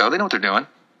ready to go. They know what they're doing.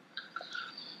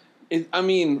 I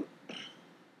mean,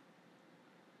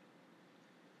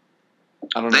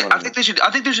 I don't know. I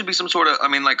think there should be some sort of. I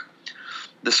mean, like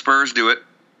the Spurs do it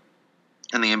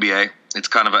in the NBA. It's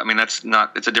kind of. I mean, it's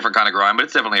a different kind of grind, but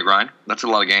it's definitely a grind. That's a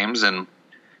lot of games, and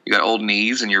you got old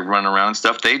knees, and you're running around and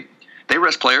stuff. They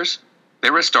rest players. They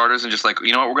rest starters and just like,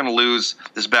 you know what, we're going to lose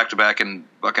this back-to-back in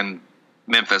fucking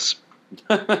Memphis.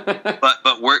 but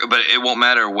it won't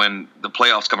matter when the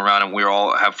playoffs come around and we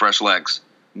all have fresh legs.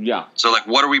 Yeah. So, like,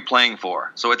 what are we playing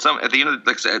for? So, at the end of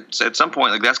at some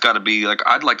point, like, that's got to be, like,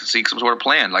 I'd like to see some sort of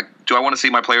plan. Like, do I want to see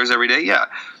my players every day? Yeah.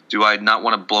 Do I not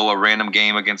want to blow a random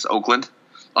game against Oakland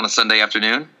on a Sunday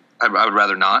afternoon? I would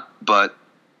rather not, but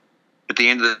at the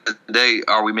end of the day,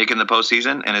 are we making the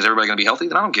postseason, and is everybody going to be healthy?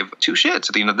 Then I don't give 2 shits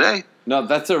at the end of the day. No,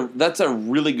 that's a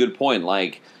really good point.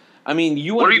 Like, I mean,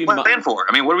 what are you playing for?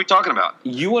 I mean, what are we talking about?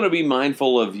 You want to be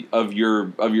mindful of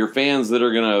your fans that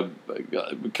are going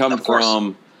to come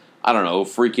from, I don't know,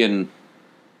 freaking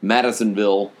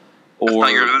Madisonville,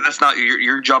 or that's not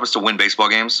your job is to win baseball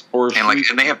games,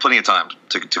 and they have plenty of time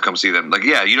to come see them. Like,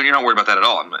 yeah, you're not worried about that at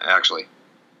all, actually.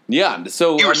 Yeah,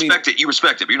 so you respect it,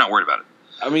 but you're not worried about it.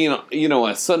 I mean,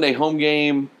 a Sunday home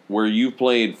game where you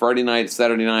played Friday night,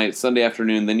 Saturday night, Sunday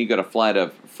afternoon, then you got to fly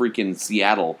to freaking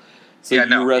Seattle. So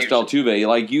you rest Altuve.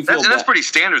 Like, you feel that's pretty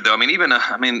standard, though. I mean, even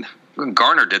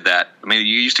Garner did that. I mean,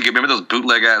 you used to remember those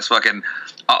bootleg ass fucking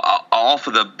off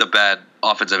of the bad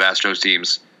offensive Astros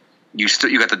teams. You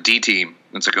got the D team.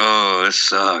 It's like, oh, this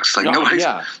sucks. Like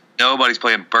nobody's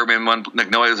playing Bergman.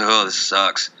 Like nobody's like, oh, this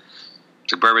sucks.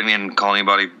 It's like Bergman and calling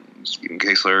anybody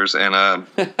Kessler's and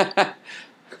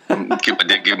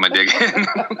give my dig.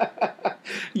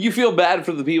 You feel bad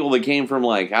for the people that came from,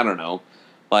 like, I don't know,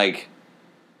 like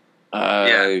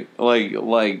I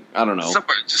don't know,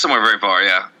 somewhere very far.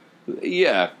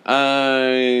 Yeah.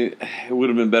 It would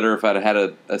have been better if I'd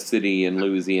had a city in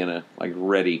Louisiana like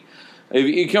ready. If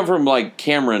you come from like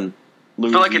Cameron,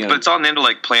 Louisiana, I feel like it's on them to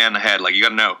like plan ahead. Like you got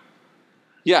to know.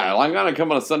 Yeah, I'm gonna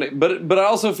come on a Sunday, but I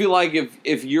also feel like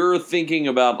if you're thinking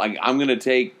about like I'm gonna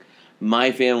take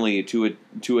my family to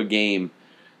a game,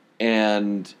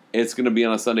 and it's gonna be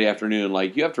on a Sunday afternoon,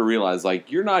 like you have to realize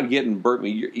like you're not getting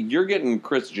Berkman, you're getting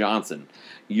Chris Johnson,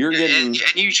 you're getting,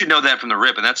 and you should know that from the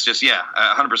rip, and that's just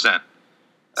 100%.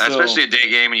 Especially a day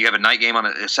game, and you have a night game on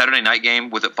a Saturday night game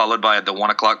with it followed by the 1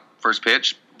 o'clock first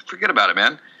pitch. Forget about it,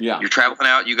 man. Yeah. You're traveling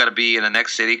out. You got to be in the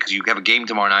next city because you have a game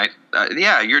tomorrow night.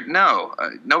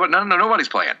 Nobody's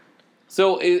playing.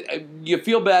 So you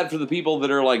feel bad for the people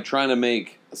that are like trying to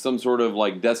make some sort of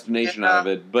like destination out of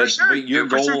it, but your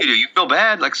goal. For sure you feel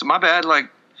bad. Like, so my bad. Like,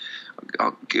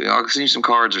 I'll send you some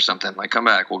cards or something. Like, come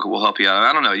back. We'll help you out.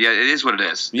 I don't know. Yeah, it is what it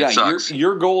is. Yeah, it sucks.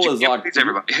 Your goal is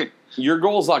everybody. Your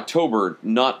goal is October,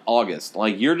 not August.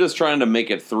 Like, you're just trying to make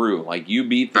it through. Like, you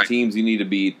beat the teams you need to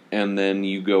beat, and then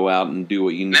you go out and do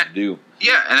what you need to do.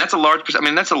 Yeah, and that's a large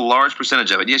that's a large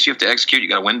percentage of it. Yes, you have to execute. You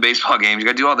got to win baseball games. You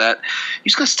got to do all that. You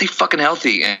just got to stay fucking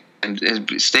healthy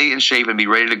and stay in shape and be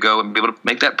ready to go and be able to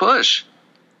make that push.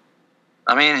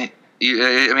 I mean,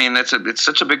 it's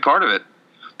such a big part of it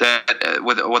that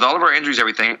with all of our injuries,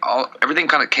 everything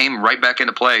kind of came right back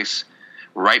into place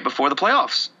right before the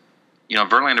playoffs. You know,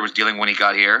 Verlander was dealing when he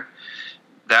got here.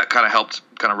 That kind of helped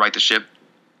kind of right the ship.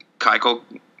 Keuchel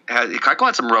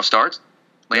had some rough starts.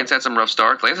 Lance had some rough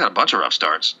starts. Lance had a bunch of rough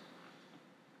starts.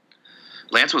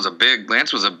 Lance was a big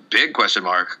question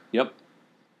mark. Yep.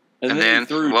 And then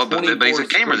but he's a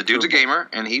gamer. The dude's a gamer,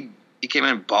 and he came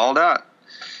in and balled out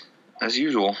as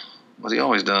usual, as he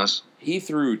always does. He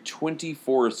threw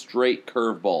 24 straight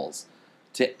curveballs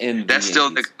to end. That's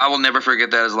still. I will never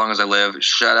forget that as long as I live.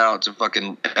 Shout out to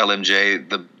fucking LMJ,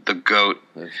 the goat.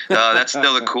 That's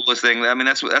still the coolest thing. I mean,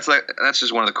 that's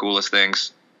just one of the coolest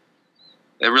things.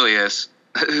 It really is.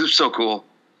 It's so cool.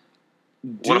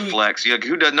 What a flex! Like,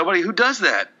 who does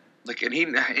that? Like, and he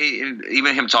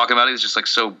even him talking about it is just like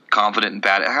so confident and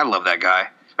bad. I love that guy.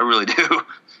 I really do.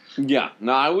 Yeah.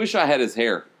 No, I wish I had his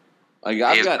hair. Like, he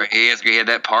had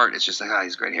that part. It's just like,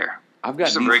 he's great hair.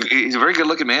 He's a very good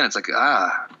looking man. It's like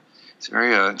it's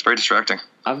very distracting.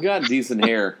 I've got decent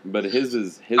hair, but his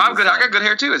is. I got good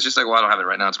hair too. It's just like, well, I don't have it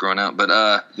right now. It's growing out, but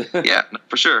yeah,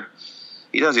 for sure,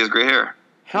 he does. He has great hair.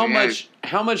 How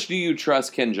much do you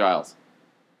trust Ken Giles?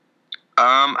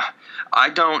 I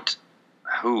don't.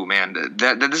 Oh man,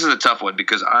 this is a tough one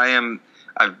because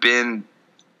I've been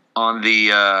on the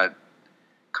kind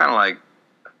of like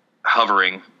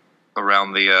hovering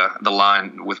around the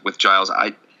line with Giles.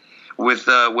 With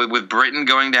Britton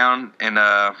going down and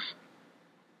not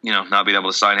being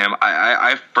able to sign him,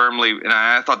 I firmly, and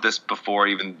I thought this before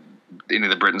even any of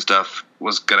the Britton stuff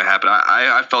was going to happen.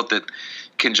 I felt that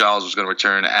Ken Giles was going to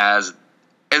return as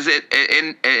it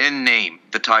in name,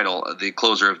 the title, the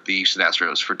closer of the Houston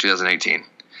Astros for 2018.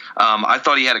 I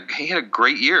thought he had a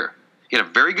great year. He had a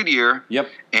very good year. Yep.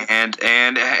 And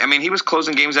I mean, he was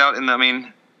closing games out in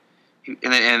the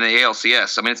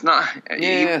ALCS. I mean, it's not.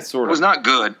 Yeah, sort of. It was not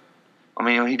good. I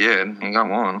mean, he did. He got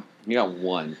one. He got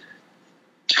one.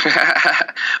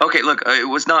 Okay, look, it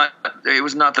was not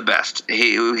the best.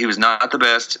 He was not the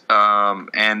best.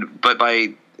 But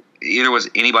by either was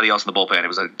anybody else in the bullpen, it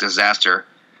was a disaster.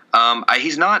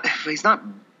 He's not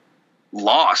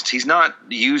lost. He's not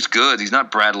used goods. He's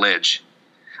not Brad Lidge.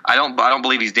 I don't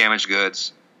believe he's damaged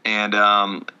goods, and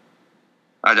I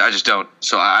just don't.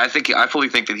 So I fully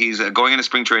think that he's going into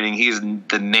spring training. He's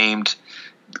the named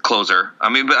closer. I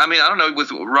mean, I don't know. With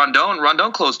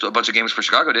Rondon closed a bunch of games for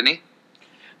Chicago, didn't he?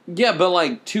 Yeah, but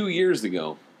like 2 years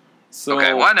ago. So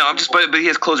okay, well I know. But he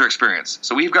has closer experience.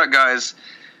 So we've got guys.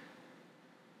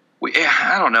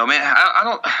 I don't know, man. I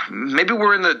don't. Maybe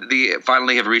we're in the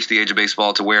finally have reached the age of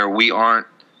baseball to where we aren't.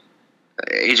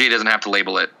 AJ doesn't have to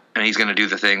label it, and he's going to do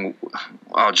the thing.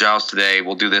 Oh, Giles today.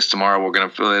 We'll do this tomorrow. We're going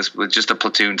to fill this with just a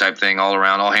platoon type thing all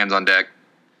around, all hands on deck.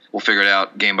 We'll figure it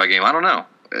out game by game. I don't know.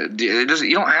 You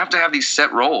don't have to have these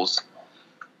set roles.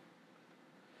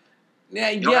 No.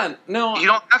 You don't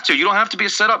have to. You don't have to be a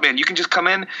setup man. You can just come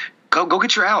in, go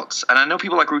get your outs. And I know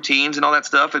people like routines and all that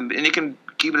stuff, and you can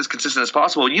keep it as consistent as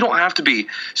possible. You don't have to be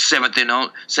seventh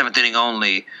inning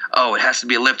only. Oh, it has to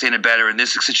be a left-handed batter in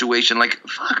this situation. Like,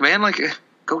 fuck, man. Like,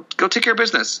 go take care of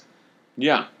business.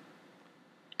 Yeah.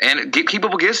 And keep people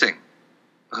guessing.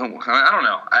 I don't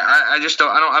know. I just don't.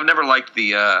 I've never liked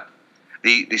the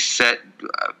set.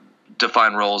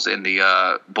 Defined roles in the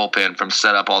bullpen from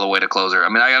setup all the way to closer. I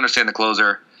mean, I understand the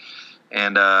closer,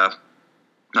 and I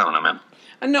don't know, man.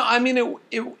 No, I mean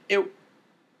it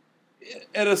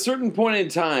at a certain point in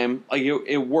time, like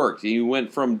it worked. You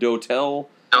went from Dotel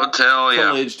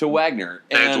Lidge to Wagner.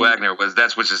 And Wagner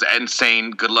which is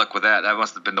insane. Good luck with that. That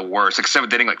must have been the worst. Like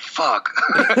seventh inning, like fuck.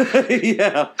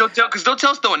 Yeah. Because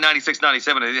Dotel's throwing 96,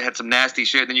 97, and it had some nasty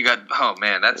shit. Then you got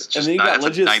that's just. And then you got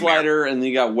legit slider, and then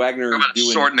you got Wagner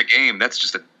doing shorten the game. That's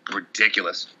just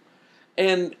ridiculous.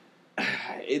 And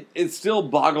it still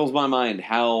boggles my mind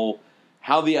how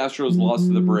how the Astros lost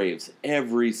to the Braves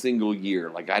every single year.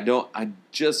 Like I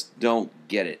just don't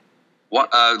get it.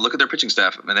 What? Look at their pitching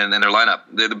staff and then their lineup.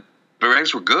 The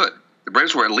Braves were good. The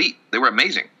Braves were elite. They were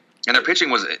amazing, and their pitching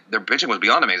was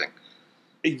beyond amazing.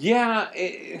 Yeah,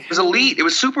 It was elite. It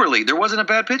was super elite. There wasn't a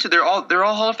bad pitcher. They're all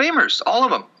Hall of Famers, all of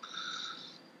them.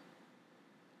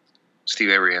 Steve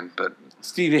Avery but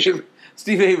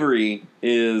Steve Avery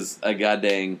is a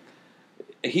goddamn.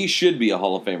 He should be a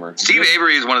Hall of Famer. Steve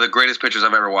Avery is one of the greatest pitchers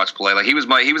I've ever watched play. Like he was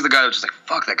the guy that was just like,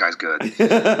 fuck, that guy's good.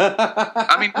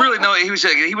 I mean, really, no, he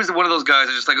was one of those guys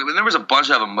that just like, and there was a bunch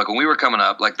of them like when we were coming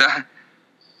up, like that.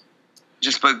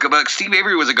 But Steve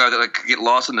Avery was a guy that like could get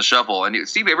lost in the shuffle, and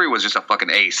Steve Avery was just a fucking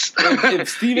ace. If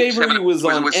Steve Avery was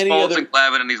on with any Smoltz other, and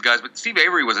Glavine and these guys, but Steve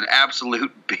Avery was an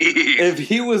absolute beast. if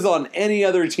he was on any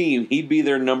other team, he'd be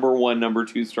their number 1, number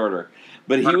 2 starter.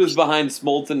 But he was behind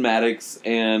Smoltz and Maddox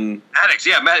and Maddox.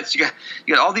 You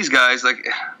got all these guys. Like,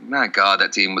 my God,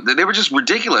 that team. They were just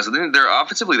ridiculous. They're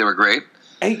offensively, they were great.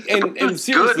 And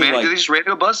seriously, good, man. like, They just ran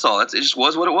to a buzzsaw. It just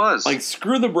was what it was. Like,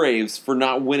 screw the Braves for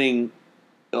not winning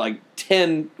like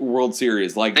 10 World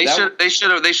Series. Like they should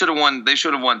have won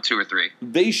 2 or 3.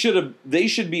 They should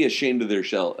be ashamed of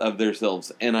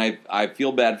themselves. And I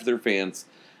feel bad for their fans,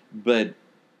 but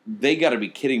they got to be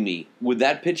kidding me with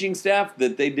that pitching staff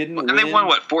that they didn't win. And they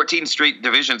won 14 straight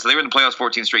divisions. So they were in the playoffs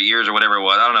 14 straight years or whatever it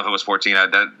was. I don't know if it was 14.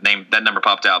 That number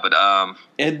popped out, but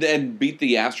and then beat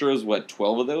the Astros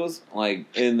 12 of those like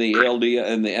in the ALD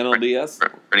and the NLDS.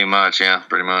 Pretty much, yeah,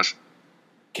 pretty much.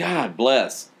 God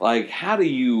bless. Like, how do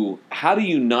you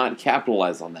not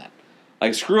capitalize on that?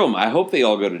 Like, screw them. I hope they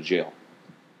all go to jail.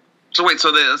 So wait,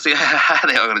 let's see how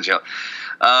they all go to jail.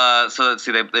 So let's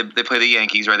see. They play the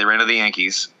Yankees, right? They ran to the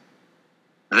Yankees.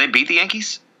 Did they beat the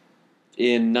Yankees?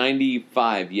 In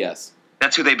 95, yes.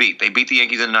 That's who they beat. They beat the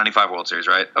Yankees in the 95 World Series,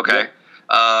 right? Okay. Yep.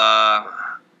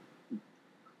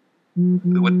 Who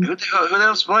the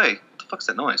hell's play? What the fuck's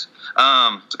that noise?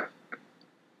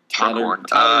 Tyler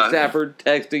Stafford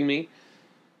texting me.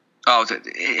 Oh,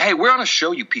 hey, we're on a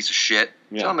show, you piece of shit.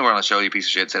 Yeah. Tell them we're on a show, you piece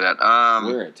of shit. Say that.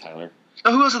 Where at, Tyler?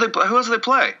 Who else do they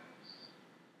play?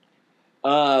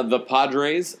 The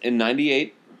Padres in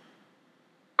 98.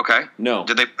 Okay. No.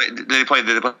 Did they play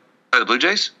the Blue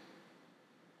Jays?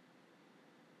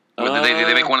 Or did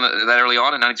they make one that early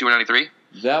on in 92 or 93?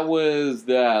 That was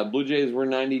the Blue Jays were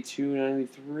 92,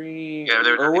 93.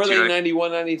 Yeah, or were they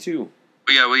 91, 92?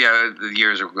 Yeah, the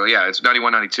years ago. Yeah, it's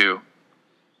 91, 92.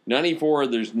 94,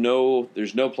 there's no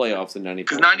playoffs in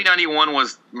 94. Because 90, 91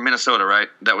 was Minnesota, right?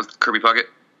 That was Kirby Puckett?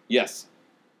 Yes.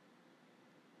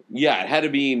 Yeah, it had to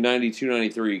be 92,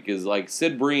 93, because like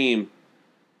Sid Bream's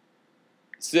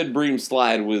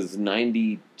slide was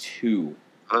 92.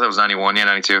 I thought that was 91, yeah,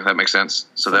 92. That makes sense.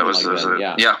 So Something that was, like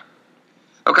that, yeah.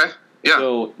 Okay, yeah.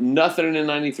 So nothing in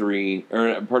 93,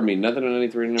 or pardon me, nothing in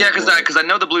 93. Yeah, because I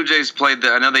know the Blue Jays played,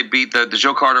 I know they beat, the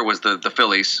Joe Carter was the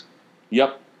Phillies.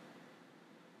 Yep.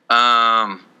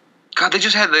 God, they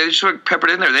just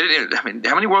peppered in there. They didn't. I mean,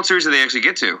 how many World Series did they actually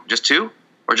get to? Just 2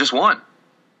 or just 1? I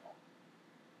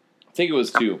think it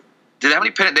was 2. Did how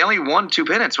many pennants? They only won 2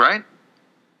 pennants, right?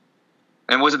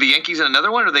 And was it the Yankees in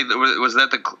another one, or was that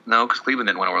no? Because Cleveland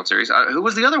didn't win a World Series. Who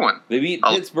was the other one? They beat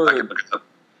Pittsburgh.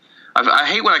 I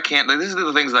hate when I can't. Like, these are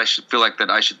the things that I should feel like that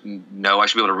I should know. I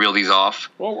should be able to reel these off.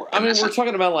 Well, we're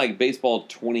talking about like baseball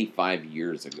 25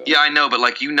 years ago. Yeah, I know, but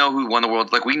like you know who won the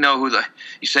World. Like we know who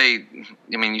you say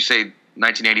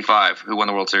 1985. Who won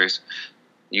the World Series?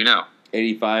 You know.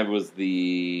 85 was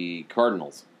the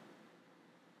Cardinals.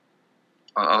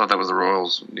 I thought that was the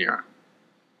Royals. Yeah.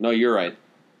 No, you're right.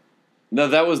 No,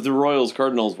 that was the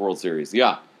Royals-Cardinals World Series.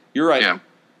 Yeah, you're right. Yeah.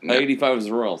 85 was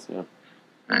the Royals. Yeah.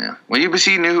 Yeah. Well,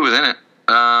 UBC knew who was in it.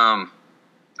 All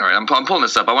right, I'm pulling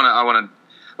this up. I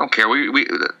don't care. We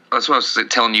that's what I was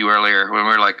telling you earlier when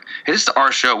we were like, hey, this is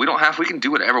our show. We can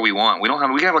do whatever we want. We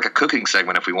can have like a cooking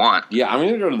segment if we want. Yeah, I'm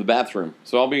gonna go to the bathroom,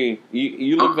 so I'll be.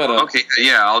 You look that up. Okay,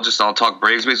 yeah, I'll talk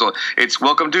Braves baseball. It's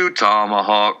welcome to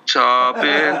Tomahawk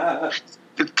Chopping.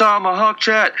 The Tomahawk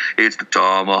Chat. It's the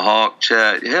Tomahawk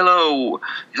Chat. Hello,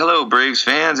 Braves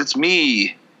fans. It's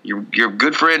me, your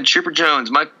good friend Chipper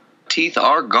Jones. My teeth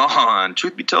are gone.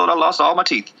 Truth be told, I lost all my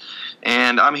teeth,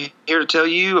 and I'm here to tell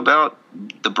you about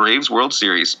the Braves World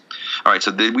Series. All right,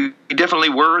 so we definitely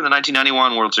were in the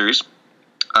 1991 World Series.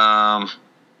 Let's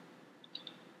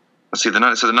see. The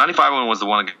 95 one was the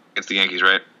one against the Yankees,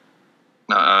 right?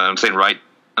 I'm saying right.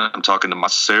 I'm talking to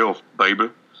myself, baby.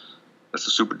 That's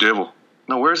the Super Devil.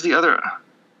 No, where's the other?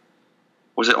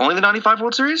 Was it only the 95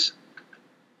 World Series?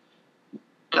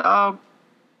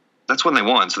 That's when they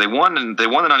won. So they won the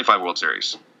 95 World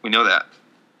Series. We know that.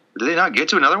 Did they not get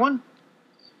to another one?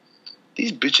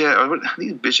 these bitch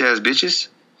ass bitches.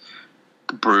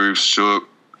 The Braves suck.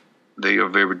 They are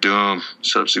very dumb.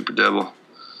 Shut up, Super Devil.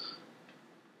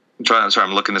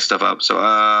 I'm looking this stuff up.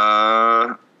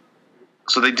 So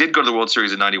they did go to the World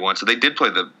Series in '91. So they did play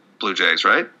the Blue Jays,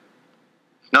 right?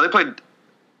 No, they played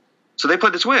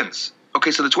the Twins.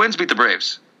 Okay, so the Twins beat the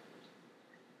Braves.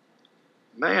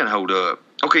 Man, hold up.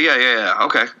 Okay, yeah.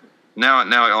 Okay, now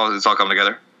it's all coming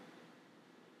together.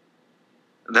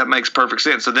 That makes perfect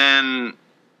sense. So then,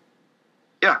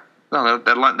 yeah, no,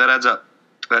 that adds up.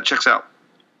 That checks out.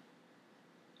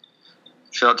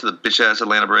 Shout out to the bitch ass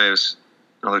Atlanta Braves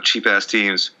and all their cheap ass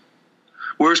teams.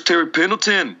 Where's Terry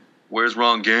Pendleton? Where's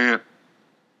Ron Gant?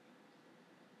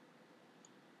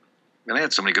 Man, they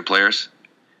had so many good players.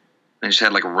 They just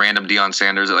had like random Deion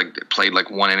Sanders that like played like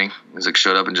one inning. He's like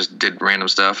showed up and just did random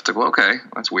stuff. It's like, well, okay,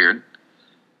 that's weird.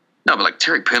 No, but like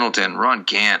Terry Pendleton, Ron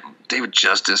Gant, David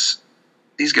Justice,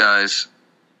 these guys.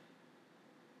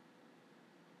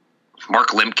 Mark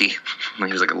Lemke. He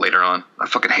was like later on. I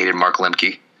fucking hated Mark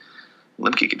Lemke.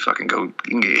 Lemke can fucking go. He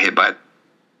can get hit by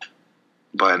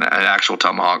an actual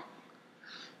tomahawk.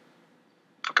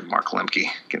 Fucking Mark Lemke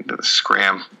getting to the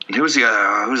scram. And who's the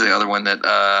other one that?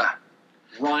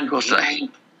 Ron. Who else did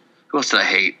I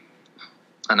hate?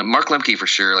 And Mark Lemke for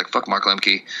sure. Like fuck Mark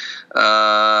Lemke.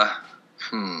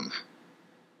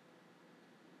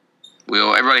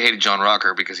 Well, everybody hated John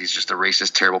Rocker because he's just a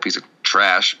racist, terrible piece of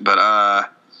trash. But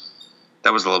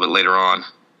that was a little bit later on.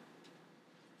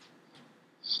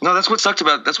 No, that's what sucked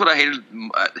about. That's what I hated.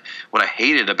 What I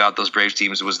hated about those Braves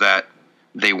teams was that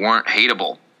they weren't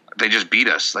hateable. They just beat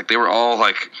us. Like they were all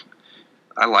like,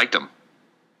 I liked them.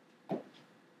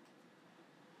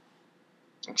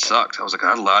 It sucked. I was like,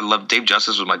 I love Dave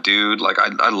Justice was my dude. Like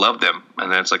I loved them.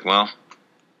 And then it's like, well,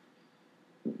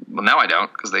 now I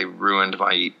don't because they ruined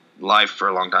my life for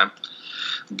a long time.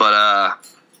 But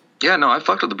yeah, no, I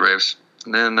fucked with the Braves.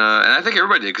 And then and I think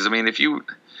everybody did because I mean, if you're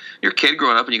a kid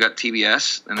growing up and you got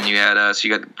TBS and then you had so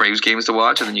you got Braves games to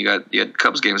watch and then you had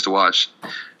Cubs games to watch.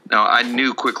 Now I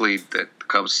knew quickly that the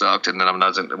Cubs sucked and then I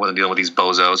wasn't dealing with these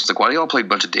bozos. It's like, why do y'all play a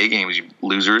bunch of day games, you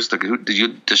losers? Like,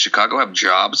 does Chicago have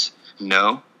jobs?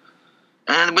 No.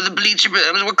 And with the bleacher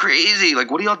bums, we're crazy. Like,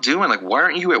 what are y'all doing? Like, why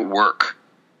aren't you at work?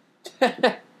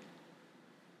 Like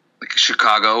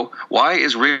Chicago, why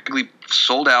is Wrigley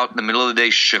sold out in the middle of the day?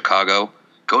 Chicago,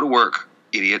 go to work,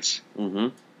 idiots. Mm-hmm.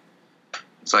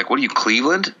 It's like, what are you,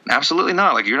 Cleveland? Absolutely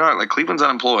not. Like, you're not, like, Cleveland's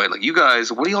unemployed. Like, you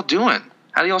guys, what are y'all doing?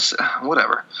 How do y'all,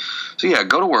 whatever. So, yeah,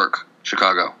 go to work,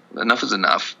 Chicago. Enough is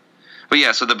enough. But,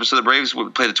 yeah, so the Braves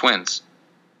would play the Twins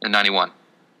in 91.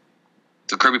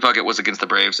 So Kirby Puckett was against the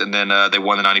Braves, and then they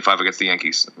won the 95 against the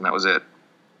Yankees, and that was it.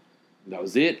 That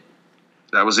was it?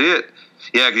 That was it.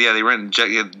 Yeah, they ran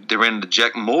into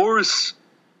Jack Morris.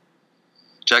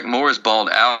 Jack Morris balled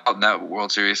out in that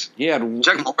World Series.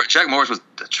 Jack Morris was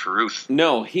the truth.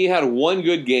 No, he had one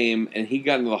good game, and he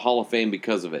got into the Hall of Fame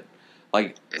because of it.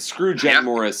 Like, screw Jack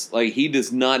Morris. Like, he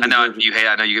does not deserve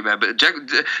I know you get mad, but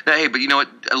but you know what?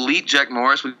 Elite Jack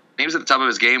Morris, when he was at the top of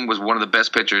his game, was one of the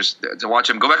best pitchers to watch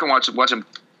him. Go back and watch him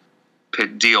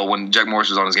deal when Jack Morris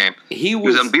was on his game. He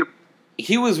was unbeatable.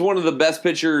 He was one of the best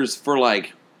pitchers for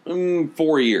like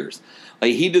 4 years.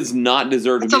 Like, he does not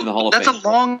deserve to be in the Hall of Fame. That's a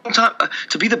long time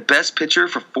to be the best pitcher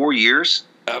for 4 years.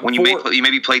 When you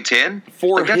maybe played 10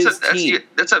 for his team.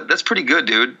 That's pretty good,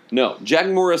 dude. No, Jack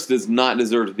Morris does not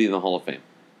deserve to be in the Hall of Fame.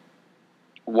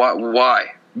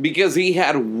 Why? Because he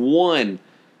had one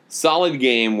solid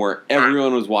game where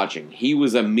everyone was watching. He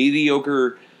was a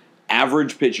mediocre,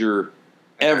 average pitcher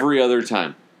every other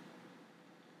time.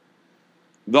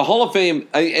 The Hall of Fame,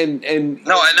 and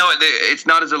no, I know it's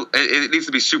not as it needs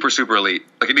to be super elite.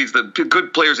 Like it needs the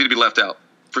good players need to be left out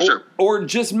for sure. Or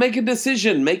just make a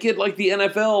decision. Make it like the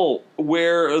NFL,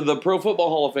 where the Pro Football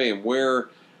Hall of Fame, where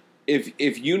if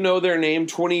you know their name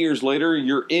 20 years later,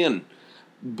 you're in.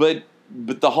 But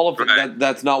the Hall of Fame,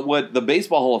 that's not what the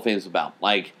Baseball Hall of Fame is about.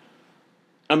 Like,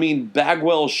 I mean,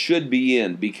 Bagwell should be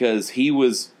in because he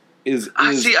was.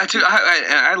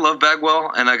 I love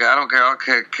Bagwell, and like I don't care. I'll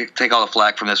take all the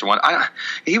flack from this one.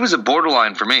 He was a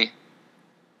borderline for me.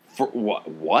 For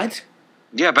what?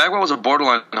 Yeah, Bagwell was a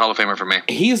borderline Hall of Famer for me.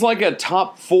 He's like a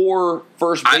top 4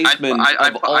 first baseman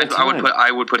of all time.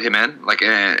 I would put him in, like,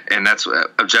 and that's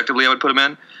objectively I would put him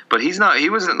in. But he's not.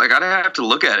 He wasn't like I'd have to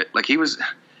look at it. Like he was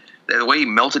the way he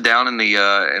melted down in the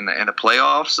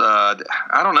playoffs.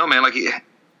 I don't know, man. Like he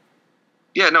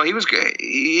was great.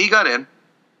 He got in.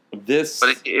 But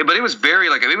it was very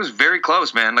it was very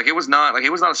close, man. Like it was not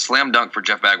a slam dunk for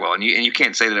Jeff Bagwell, and you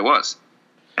can't say that it was,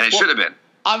 and it should have been.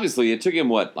 Obviously, it took him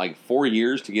 4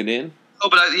 years to get in. Oh,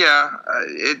 but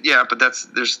but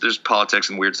there's politics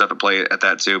and weird stuff at play at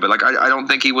that too. But like, I don't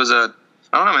think he was a.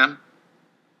 I don't know, man.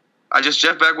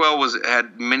 Jeff Bagwell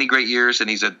had many great years, and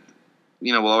he's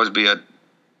will always be a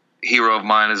hero of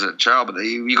mine as a child. But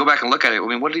you go back and look at it. I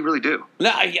mean, what did he really do? No,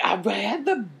 I had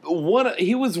the one.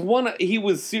 He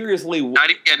was seriously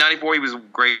 94. He was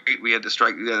great. We had to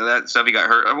strike that stuff. He got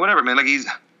hurt. Whatever, man. Like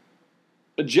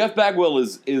Jeff Bagwell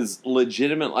is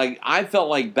legitimate. Like I felt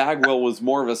like Bagwell was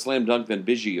more of a slam dunk than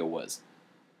Biggio was.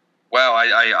 Well,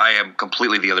 I am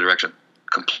completely the other direction.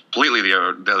 Completely the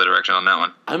other direction on that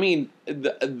one. I mean,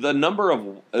 the number of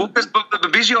but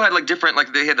Biggio had like different,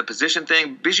 like they had the position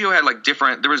thing. Biggio had like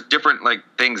different. There was different like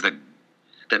things that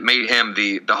made him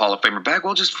the Hall of Famer.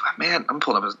 Bagwell just, man, I'm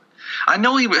pulling up his. I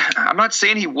know I'm not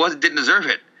saying he didn't deserve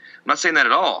it. I'm not saying that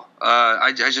at all.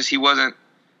 He wasn't.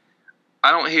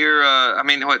 I don't hear. I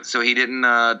mean, what? So he didn't.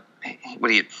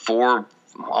 What he hit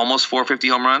almost 450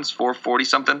 home runs, 440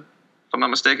 something, if I'm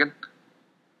not mistaken.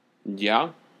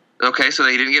 Yeah. Okay, so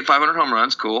he didn't get 500 home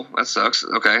runs. Cool, that sucks.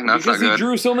 Okay, that's not good. Because he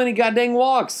drew so many goddamn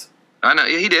walks. I know,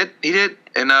 yeah, he did,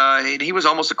 and he was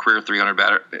almost a career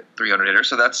 300 hitter.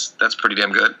 So that's pretty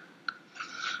damn good.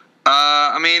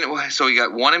 I mean, so he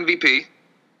got one MVP,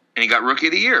 and he got Rookie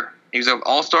of the Year. He was an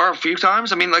All-Star a few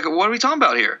times. I mean, like, what are we talking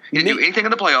about here? He didn't do anything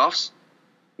in the playoffs.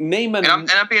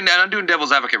 I'm doing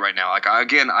devil's advocate right now. Like,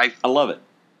 I love it.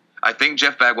 I think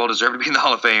Jeff Bagwell deserved to be in the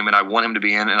Hall of Fame, and I want him to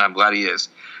be in, and I'm glad he is.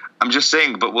 I'm just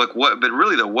saying, but like, what? But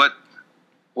really, though, what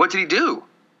did he do?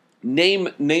 Name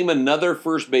another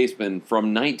first baseman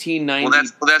from 1990.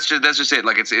 Well, that's just it.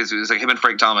 Like it's like him and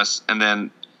Frank Thomas, and then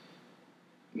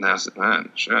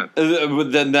shit.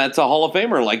 Then that's a Hall of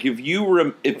Famer. Like if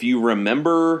you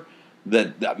remember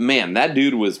that man, that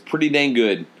dude was pretty dang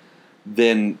good.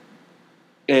 Then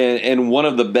and one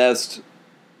of the best.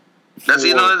 That's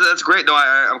great. No,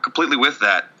 I'm completely with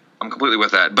that.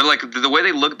 But like the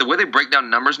way they break down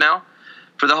numbers now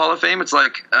for the Hall of Fame, it's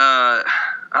like I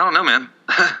don't know, man.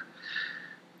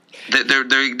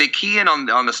 they key in on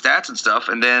the stats and stuff,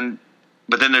 but then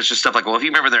there's just stuff like, well, if you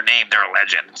remember their name, they're a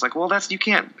legend. It's like, well, you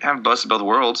can't have both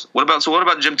worlds. What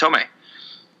about Jim Thome?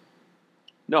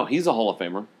 No, he's a Hall of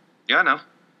Famer. Yeah, I know.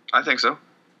 I think so.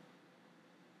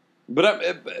 But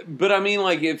I mean,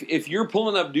 like, if you're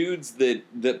pulling up dudes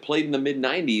that played in the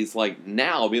mid-'90s, like,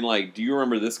 now, being like, do you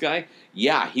remember this guy?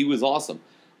 Yeah, he was awesome.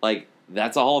 Like,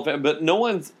 that's a Hall of Fame. But no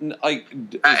one's, like...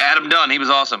 Adam Dunn, he was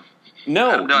awesome.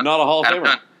 No, not a Hall of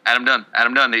Famer. Adam Dunn.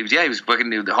 He was fucking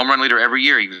the home run leader every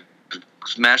year. He was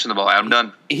smashing the ball. Adam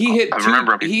Dunn. I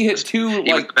remember him. He hit two,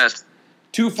 he was the best.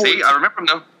 214. See, I remember him,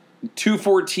 though.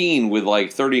 214 with,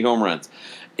 like, 30 home runs.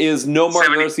 Is Nomar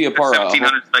Garciaparra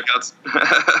 1,700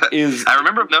 strikeouts. I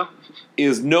remember him though.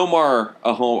 Is Nomar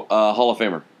a Hall of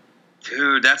Famer?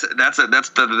 Dude, that's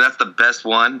the best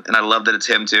one, and I love that it's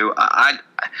him too. I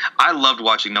loved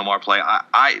watching Nomar play.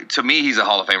 To me, he's a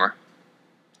Hall of Famer.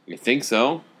 You think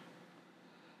so?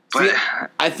 But see,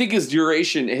 I think his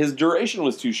duration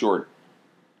was too short.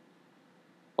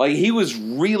 Like he was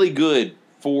really good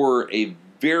for a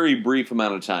very brief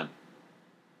amount of time.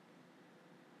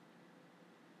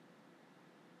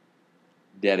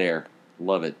 Dead air.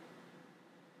 Love it.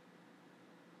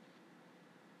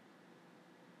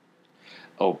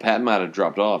 Oh, Pat might have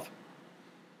dropped off.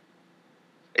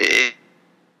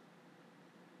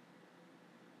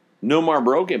 Nomar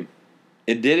broke him.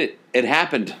 It did it. It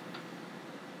happened.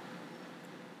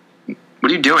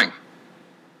 What are you doing?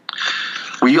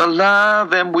 We are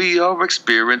live and we are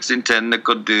experiencing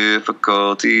technical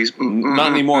difficulties.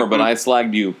 Not anymore, but I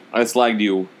slagged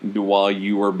you. While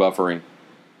you were buffering.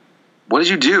 What did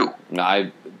you do?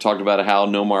 I talked about how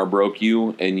Nomar broke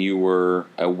you, and you were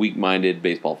a weak-minded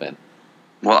baseball fan.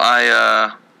 Well,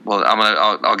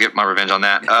 I'll get my revenge on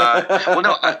that. What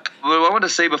I wanted to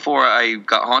say before I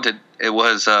got haunted, it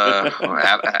was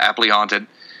aptly haunted,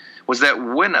 was that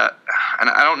when and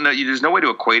I don't know, there's no way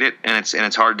to equate it, and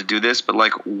it's hard to do this, but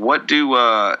like, what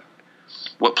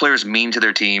players mean to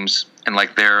their teams and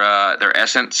like their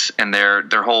essence and their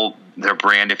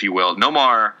brand, if you will.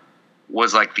 Nomar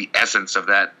was like the essence of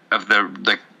that, of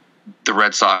the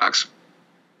Red Sox.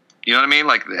 You know what I mean?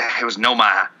 Like it was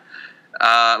Nomar.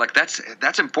 Like that's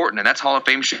important, and that's Hall of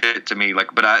Fame shit to me.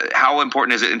 Like, but how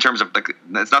important is it in terms of like?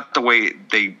 That's not the way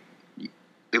they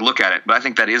look at it, but I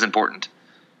think that is important.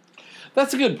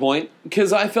 That's a good point,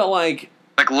 because I felt like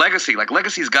legacy. Like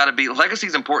legacy's got to be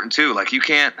important too. Like you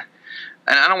can't.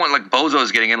 And I don't want like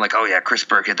bozos getting in like, oh yeah, Chris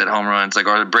Burke hit that home run. It's like,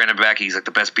 or Brandon Beckey's like the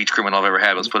best beach criminal I've ever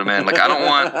had. Let's put him in. Like I don't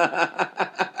want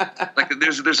like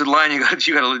there's a line you got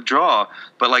to draw.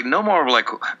 But like Nomar,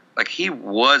 like he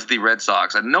was the Red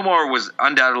Sox, and Nomar was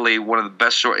undoubtedly one of the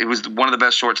best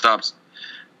shortstops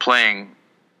playing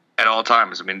at all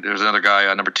times. I mean, there's another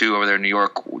guy, number 2 over there in New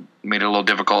York, made it a little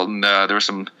difficult, and there was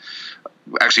some.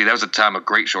 Actually, that was a time of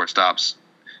great shortstops.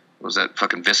 Was that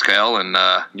fucking Vizquel and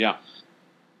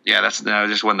yeah, that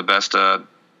just wasn't the best time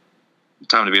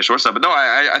to be a shortstop. But no,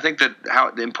 I think that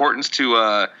how the importance to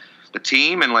the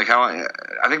team and like how I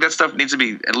think that stuff needs to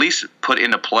be at least put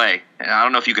into play. And I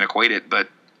don't know if you can equate it, but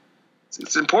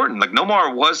it's important. Like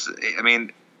Nomar was, I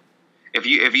mean, if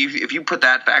you put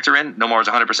that factor in, Nomar was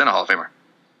 100% a Hall of Famer.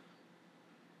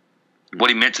 What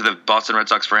he meant to the Boston Red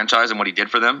Sox franchise and what he did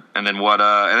for them, and then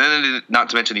not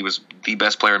to mention he was the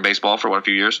best player in baseball for a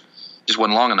few years. Just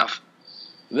wasn't long enough.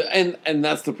 And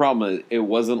that's the problem. It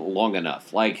wasn't long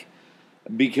enough. Like,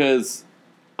 because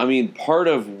I mean, part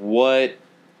of what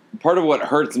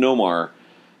hurts Nomar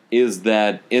is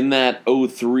that in that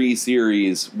 03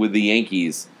 series with the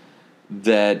Yankees,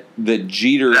 that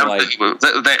Jeter that's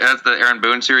the Aaron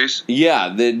Boone series.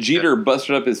 Yeah, that Jeter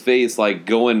busted up his face like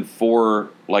going for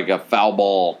like a foul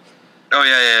ball. Oh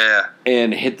yeah.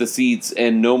 And hit the seats,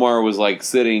 and Nomar was like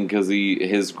sitting because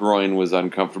his groin was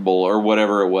uncomfortable or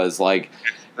whatever it was. Like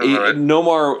right.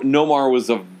 Nomar was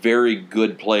a very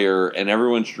good player, and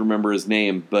everyone should remember his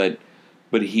name, but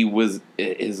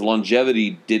his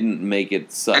longevity didn't make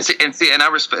it such. And I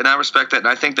respect that, and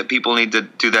I think that people need to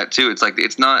do that too. It's like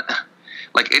it's not.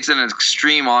 Like it's an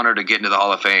extreme honor to get into the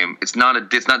Hall of Fame. It's not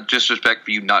disrespect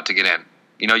for you not to get in.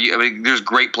 You know, I mean, there's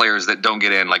great players that don't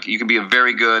get in. Like you can be a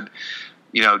very good,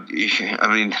 you know,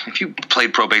 I mean, if you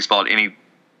played pro baseball at any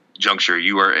juncture,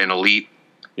 you are an elite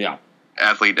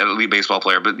athlete, an elite baseball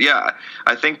player. But yeah,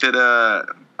 I think that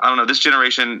I don't know, this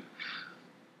generation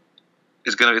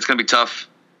it's gonna be tough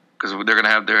because they're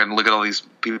gonna look at all these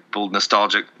people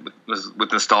nostalgic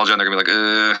with nostalgia, and they're gonna be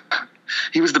like,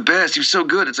 he was the best. He was so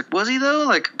good. It's like, was he though?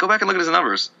 Like, go back and look at his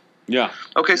numbers. Yeah.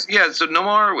 Okay. So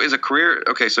Nomar is a career.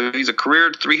 Okay. So he's a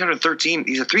career 313.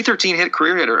 He's a 313 hit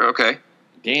career hitter. Okay.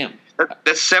 Damn.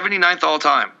 That's 79th all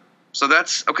time. So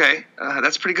that's okay.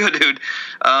 That's pretty good, dude.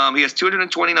 He has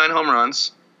 229 home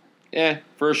runs. Yeah,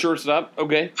 for a shortstop.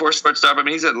 Okay. For a shortstop. I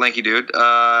mean, he's a lanky dude.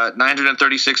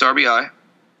 936 RBI.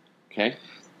 Okay.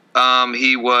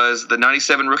 He was the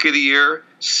 97 Rookie of the Year,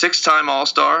 6-time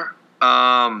All-Star.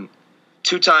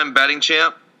 2-time batting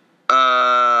champ,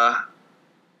 no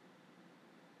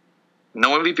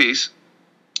MVPs.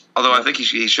 Although I think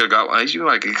he should have got one. He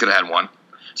could have had one.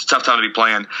 It's a tough time to be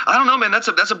playing. I don't know, man. That's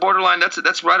a borderline.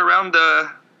 That's right around.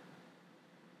 Let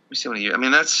me see how many years. I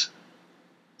mean, it's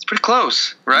pretty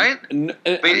close, right? I mean,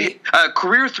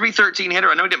 career 313 hitter.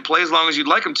 I know he didn't play as long as you'd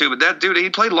like him to, but that dude, he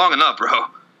played long enough, bro.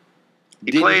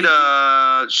 He played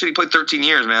 13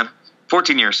 years, man.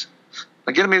 14 years.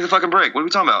 Like, get me the fucking break. What are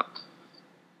we talking about?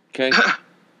 Okay.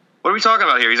 What are we talking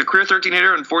about here? He's a career 13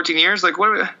 hitter in 14 years? Like, what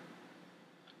are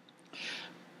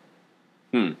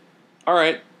we... All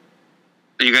right.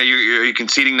 Are you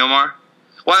conceding Nomar?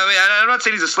 Well, I mean, I'm not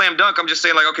saying he's a slam dunk. I'm just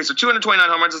saying, like, okay, so 229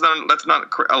 home runs, that's not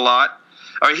a lot.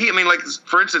 All right, like,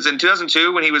 for instance, in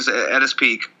 2002, when he was at his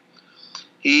peak,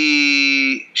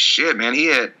 he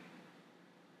hit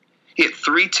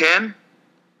 310.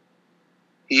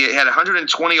 He had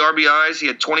 120 RBIs. He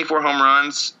had 24 home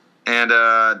runs. And,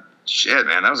 man,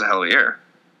 that was a hell of a year.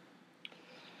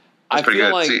 I feel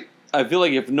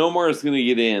like if Nomar is going to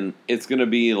get in, it's going to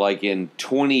be like in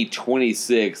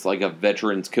 2026, like a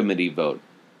Veterans Committee vote.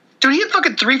 Dude, he hit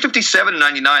fucking 357 and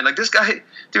 99. Like, this guy,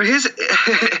 dude,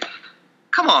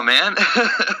 come on, man.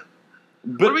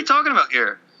 What are we talking about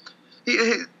here? He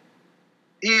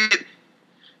hit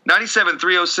 97,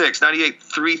 306, 98,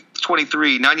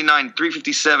 323, 99,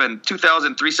 357,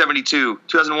 2000, 372,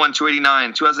 2001,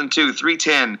 289, 2002,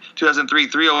 310, 2003,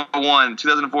 301,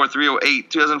 2004,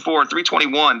 308, 2004,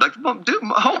 321. Like, dude,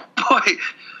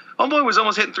 homeboy was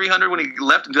almost hitting 300 when he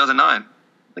left in 2009.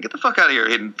 Like, get the fuck out of here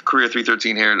hitting career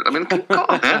 313 here. I mean, come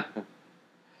on, man.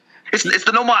 It's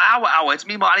the Nomar Hour. It's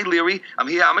me, Marty Leary. I'm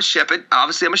here. I'm a shepherd.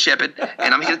 Obviously, I'm a shepherd.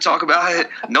 And I'm here to talk about it.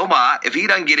 Nomar. If he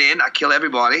doesn't get in, I kill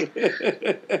everybody.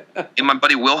 And my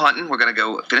buddy Will Hunton, we're going to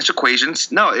go finish equations.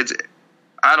 No,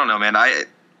 I don't know, man.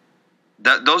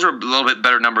 Those are a little bit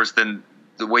better numbers than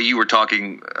the way you were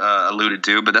talking alluded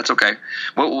to, but that's okay.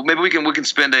 Well, maybe we can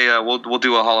spend we'll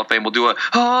do a Hall of Fame. We'll do a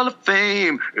Hall of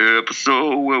Fame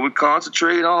episode where we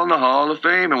concentrate on the Hall of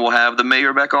Fame, and we'll have the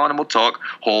mayor back on, and we'll talk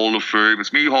Hall of Fame.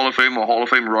 It's me, Hall of Fame, a Hall of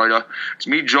Fame writer. It's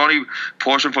me, Johnny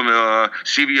Portion from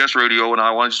CBS Radio, and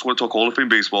I just want to talk Hall of Fame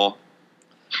baseball.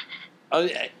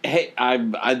 Hey,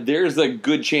 there's a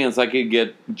good chance I could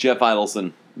get Jeff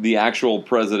Idelson, the actual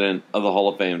president of the Hall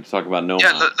of Fame, to talk about Nomar.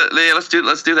 Yeah, let's do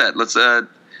that. Let's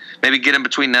maybe get in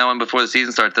between now and before the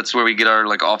season starts. That's where we get our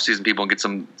like off-season people and get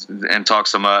some and talk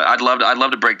some. I'd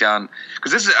love to break down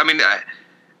because this is. I mean,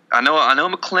 I know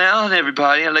I'm a clown.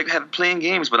 Everybody, I like playing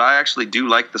games, but I actually do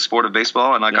like the sport of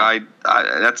baseball, and like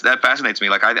that fascinates me.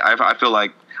 Like I feel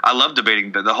like I love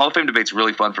debating. The Hall of Fame debate's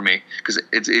really fun for me because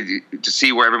it's to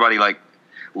see where everybody like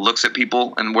looks at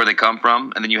people and where they come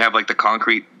from, and then you have like the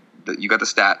concrete. You got the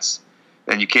stats,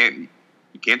 and you can't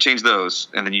change those,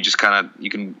 and then you just kind of you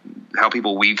can how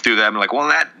people weave through them. Like, well,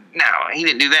 he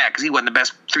didn't do that because he wasn't the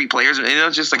best three players. And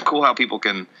it's just like cool how people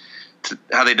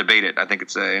how they debate it. I think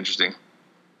it's interesting.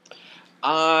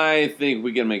 I think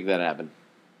we can make that happen.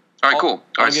 All right, cool.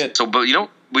 All right, so but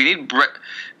we need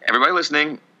everybody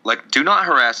listening. Like, do not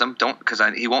harass him. Don't because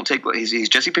he won't take. He's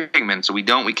Jesse Pinkman, so we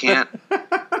can't.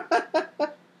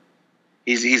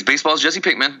 He's baseball's Jesse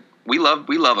Pinkman. We love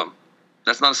him.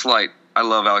 That's not a slight. I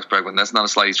love Alex Bregman. That's not a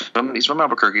slight. He's from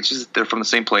Albuquerque. It's just they're from the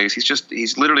same place.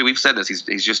 He's literally we've said this.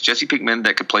 He's just Jesse Pinkman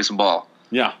that could play some ball.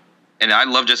 Yeah. And I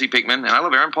love Jesse Pinkman, and I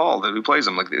love Aaron Paul who plays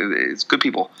him. Like it's good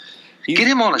people. Get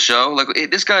him on a show. Like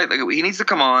this guy, like he needs to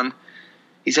come on.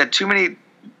 He's had too many.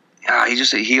 He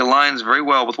aligns very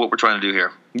well with what we're trying to do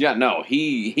here. Yeah, no,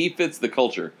 he fits the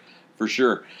culture for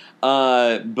sure.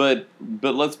 But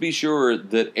let's be sure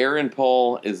that Aaron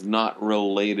Paul is not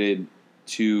related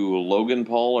to Logan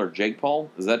Paul or Jake Paul.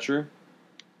 Is that true?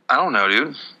 I don't know,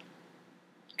 dude.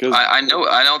 Because I know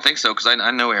I don't think so. Because I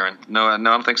know Aaron. No, I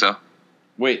don't think so.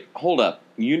 Wait, hold up.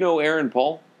 You know Aaron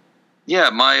Paul?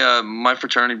 Yeah, my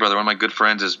fraternity brother, one of my good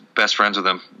friends, is best friends with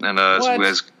him, and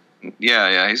Aaron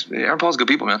Paul's good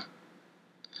people, man.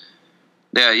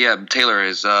 Yeah. Taylor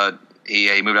is.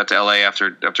 He moved out to L.A.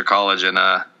 after college, and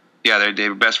they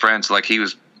were best friends. Like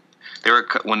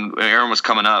when Aaron was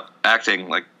coming up acting,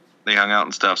 like they hung out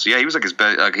and stuff. So yeah, he was like his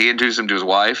best. Like he introduced him to his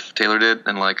wife, Taylor did,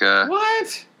 and like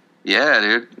what? Yeah,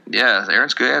 dude. Yeah,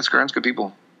 Aaron's good. Yeah, Aaron's good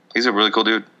people. He's a really cool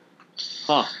dude.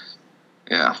 Huh.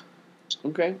 Yeah.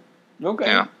 Okay.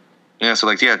 Yeah, so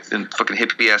like, and fucking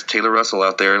hippie-ass Taylor Russell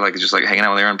out there, like, just like hanging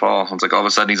out with Aaron Paul. It's like all of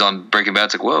a sudden he's on Breaking Bad.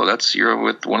 It's like, whoa, you're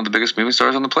with one of the biggest movie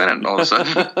stars on the planet all of a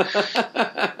sudden.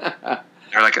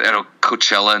 They're like at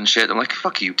Coachella and shit. I'm like,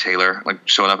 fuck you, Taylor. Like,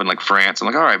 showing up in like France. I'm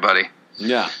like, all right, buddy.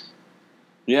 Yeah.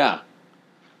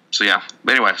 So yeah.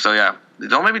 But anyway, so yeah.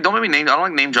 Don't make me name. I don't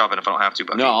like name dropping if I don't have to.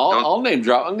 But no, I'll name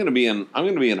drop. I'm gonna be in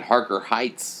Harker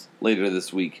Heights later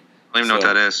this week. I don't even know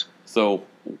what that is. So,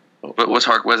 what's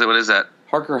Harker? What is that?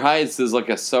 Harker Heights is like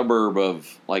a suburb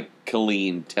of like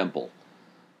Killeen Temple.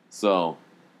 So,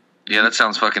 yeah, that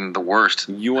sounds fucking the worst.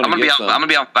 I'm gonna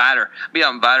be out Batter. Be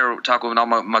out in Batter talking with all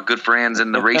my good friends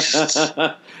and the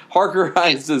racists. Harker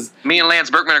Heights is. Me and Lance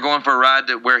Berkman are going for a ride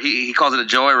where he calls it a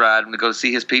joy ride, and we go to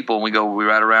see his people, and we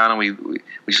ride around and we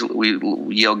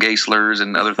yell gay slurs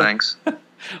and other things.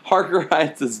 Harker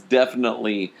Heights is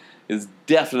definitely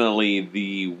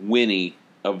the Winnie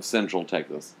of Central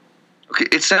Texas. Okay,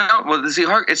 it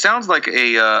sounds like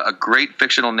a great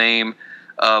fictional name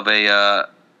of a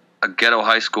ghetto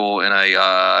high school in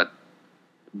a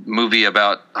movie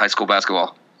about high school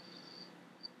basketball.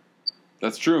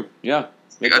 It's true. Yeah.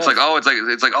 It's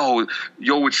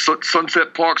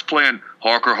Sunset Park's playing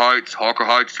Harker Heights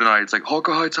tonight. It's like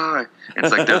Harker Heights High.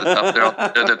 It's like they're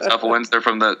the tough ones. They're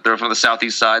from the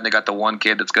southeast side, and they got the one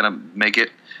kid that's gonna make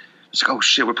it. It's like, oh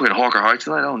shit, we're playing Harker Heights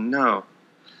tonight. Oh no.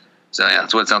 So yeah,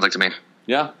 that's what it sounds like to me.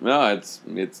 Yeah, no, it's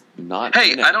not.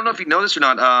 Hey, I don't know if you know this or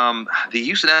not. The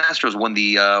Houston Astros won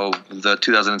the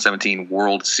 2017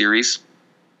 World Series.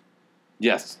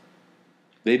 Yes,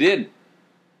 they did.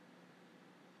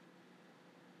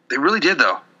 They really did,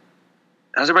 though.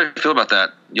 How's everybody feel about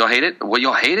that? Y'all hate it? What,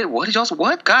 y'all hate it? What did y'all?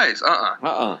 What, guys?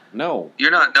 No.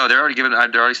 You're not. No, they're already giving.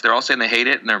 They're all saying they hate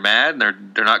it and they're mad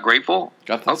and they're not grateful.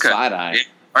 Got the side eye.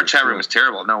 Our chat room is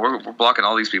terrible. No, we're blocking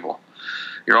all these people.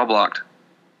 You're all blocked.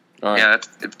 All right. Yeah,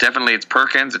 it's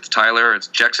Perkins, it's Tyler, it's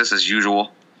Jexus as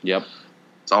usual. Yep.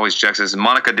 It's always Jexus.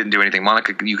 Monica didn't do anything.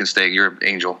 Monica, you can stay. You're an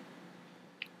angel.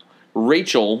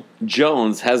 Rachel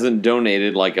Jones hasn't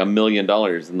donated like $1 million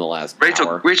in the last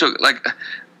hour. Rachel, like,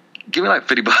 give me like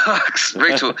 $50.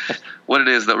 Rachel, what it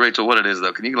is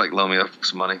though? Can you like loan me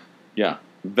some money? Yeah,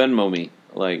 Venmo me.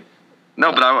 Like,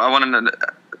 no, but I want to know.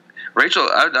 Rachel,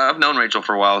 I've known Rachel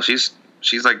for a while. She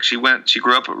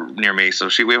grew up near me, so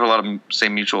we have a lot of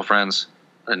same mutual friends.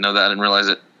 I didn't know that. I didn't realize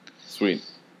it. Sweet.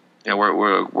 Yeah,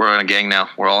 we're in a gang now.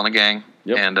 We're all in a gang.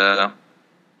 Yep. And I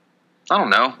don't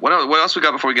know what else we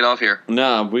got before we get off here.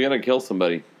 Nah, we gotta kill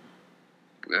somebody.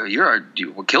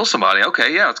 We'll kill somebody.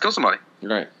 Okay, yeah, let's kill somebody.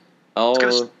 Right.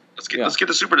 Let's get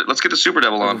the Super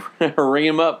Devil on. Ring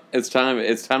him up. It's time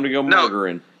to go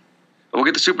murdering. We'll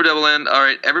get the Super Devil in. All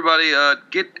right, everybody,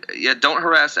 don't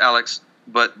harass Alex.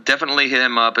 but definitely hit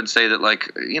him up and say that,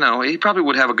 like, he probably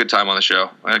would have a good time on the show.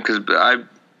 Because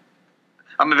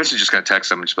I'm eventually just going to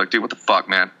text him and just be like, dude, what the fuck,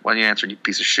 man? Why didn't you answer, you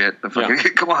piece of shit?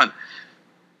 Come on.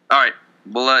 All right.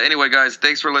 Well, anyway, guys,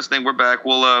 thanks for listening. We're back.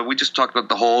 We just talked about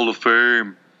the Hall of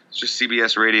Fame. It's just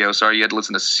CBS Radio. Sorry, you had to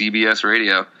listen to CBS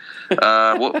Radio.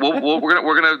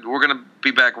 We're gonna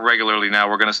be back regularly now.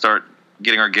 We're gonna start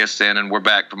getting our guests in, and we're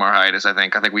back from our hiatus. I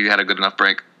think we had a good enough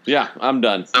break. Yeah, I'm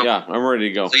done. So, yeah, I'm ready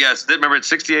to go. So yes, remember it's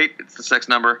 68. It's the sex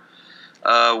number.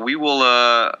 We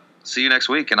will see you next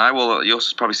week, and you'll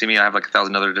probably see me. I have like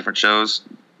 1,000 other different shows.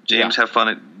 James, have fun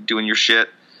at doing your shit.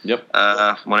 Yep.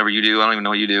 Whatever you do, I don't even know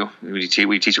what you do. We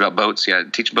teach about boats. Yeah,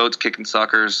 teach boats, kicking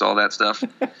suckers, all that stuff.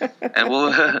 And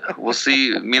we'll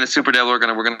see. Me and the Super Devil we're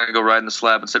gonna go ride in the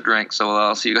slab and sip drink. So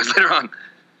I'll see you guys later on.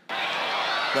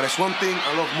 But there's one thing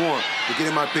I love more than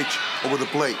getting my pitch over the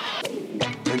plate,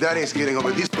 and that is getting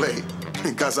over this plate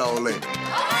in Casa Ole.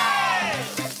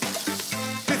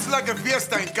 It's like a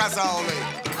fiesta in Casa Ole.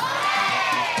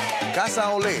 Casa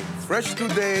Ole, fresh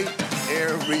today,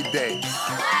 every day.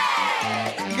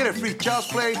 You get a free child's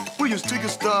play with your sticker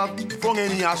stuff from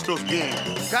any Astros game.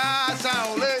 Casa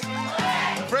Ole,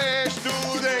 fresh today.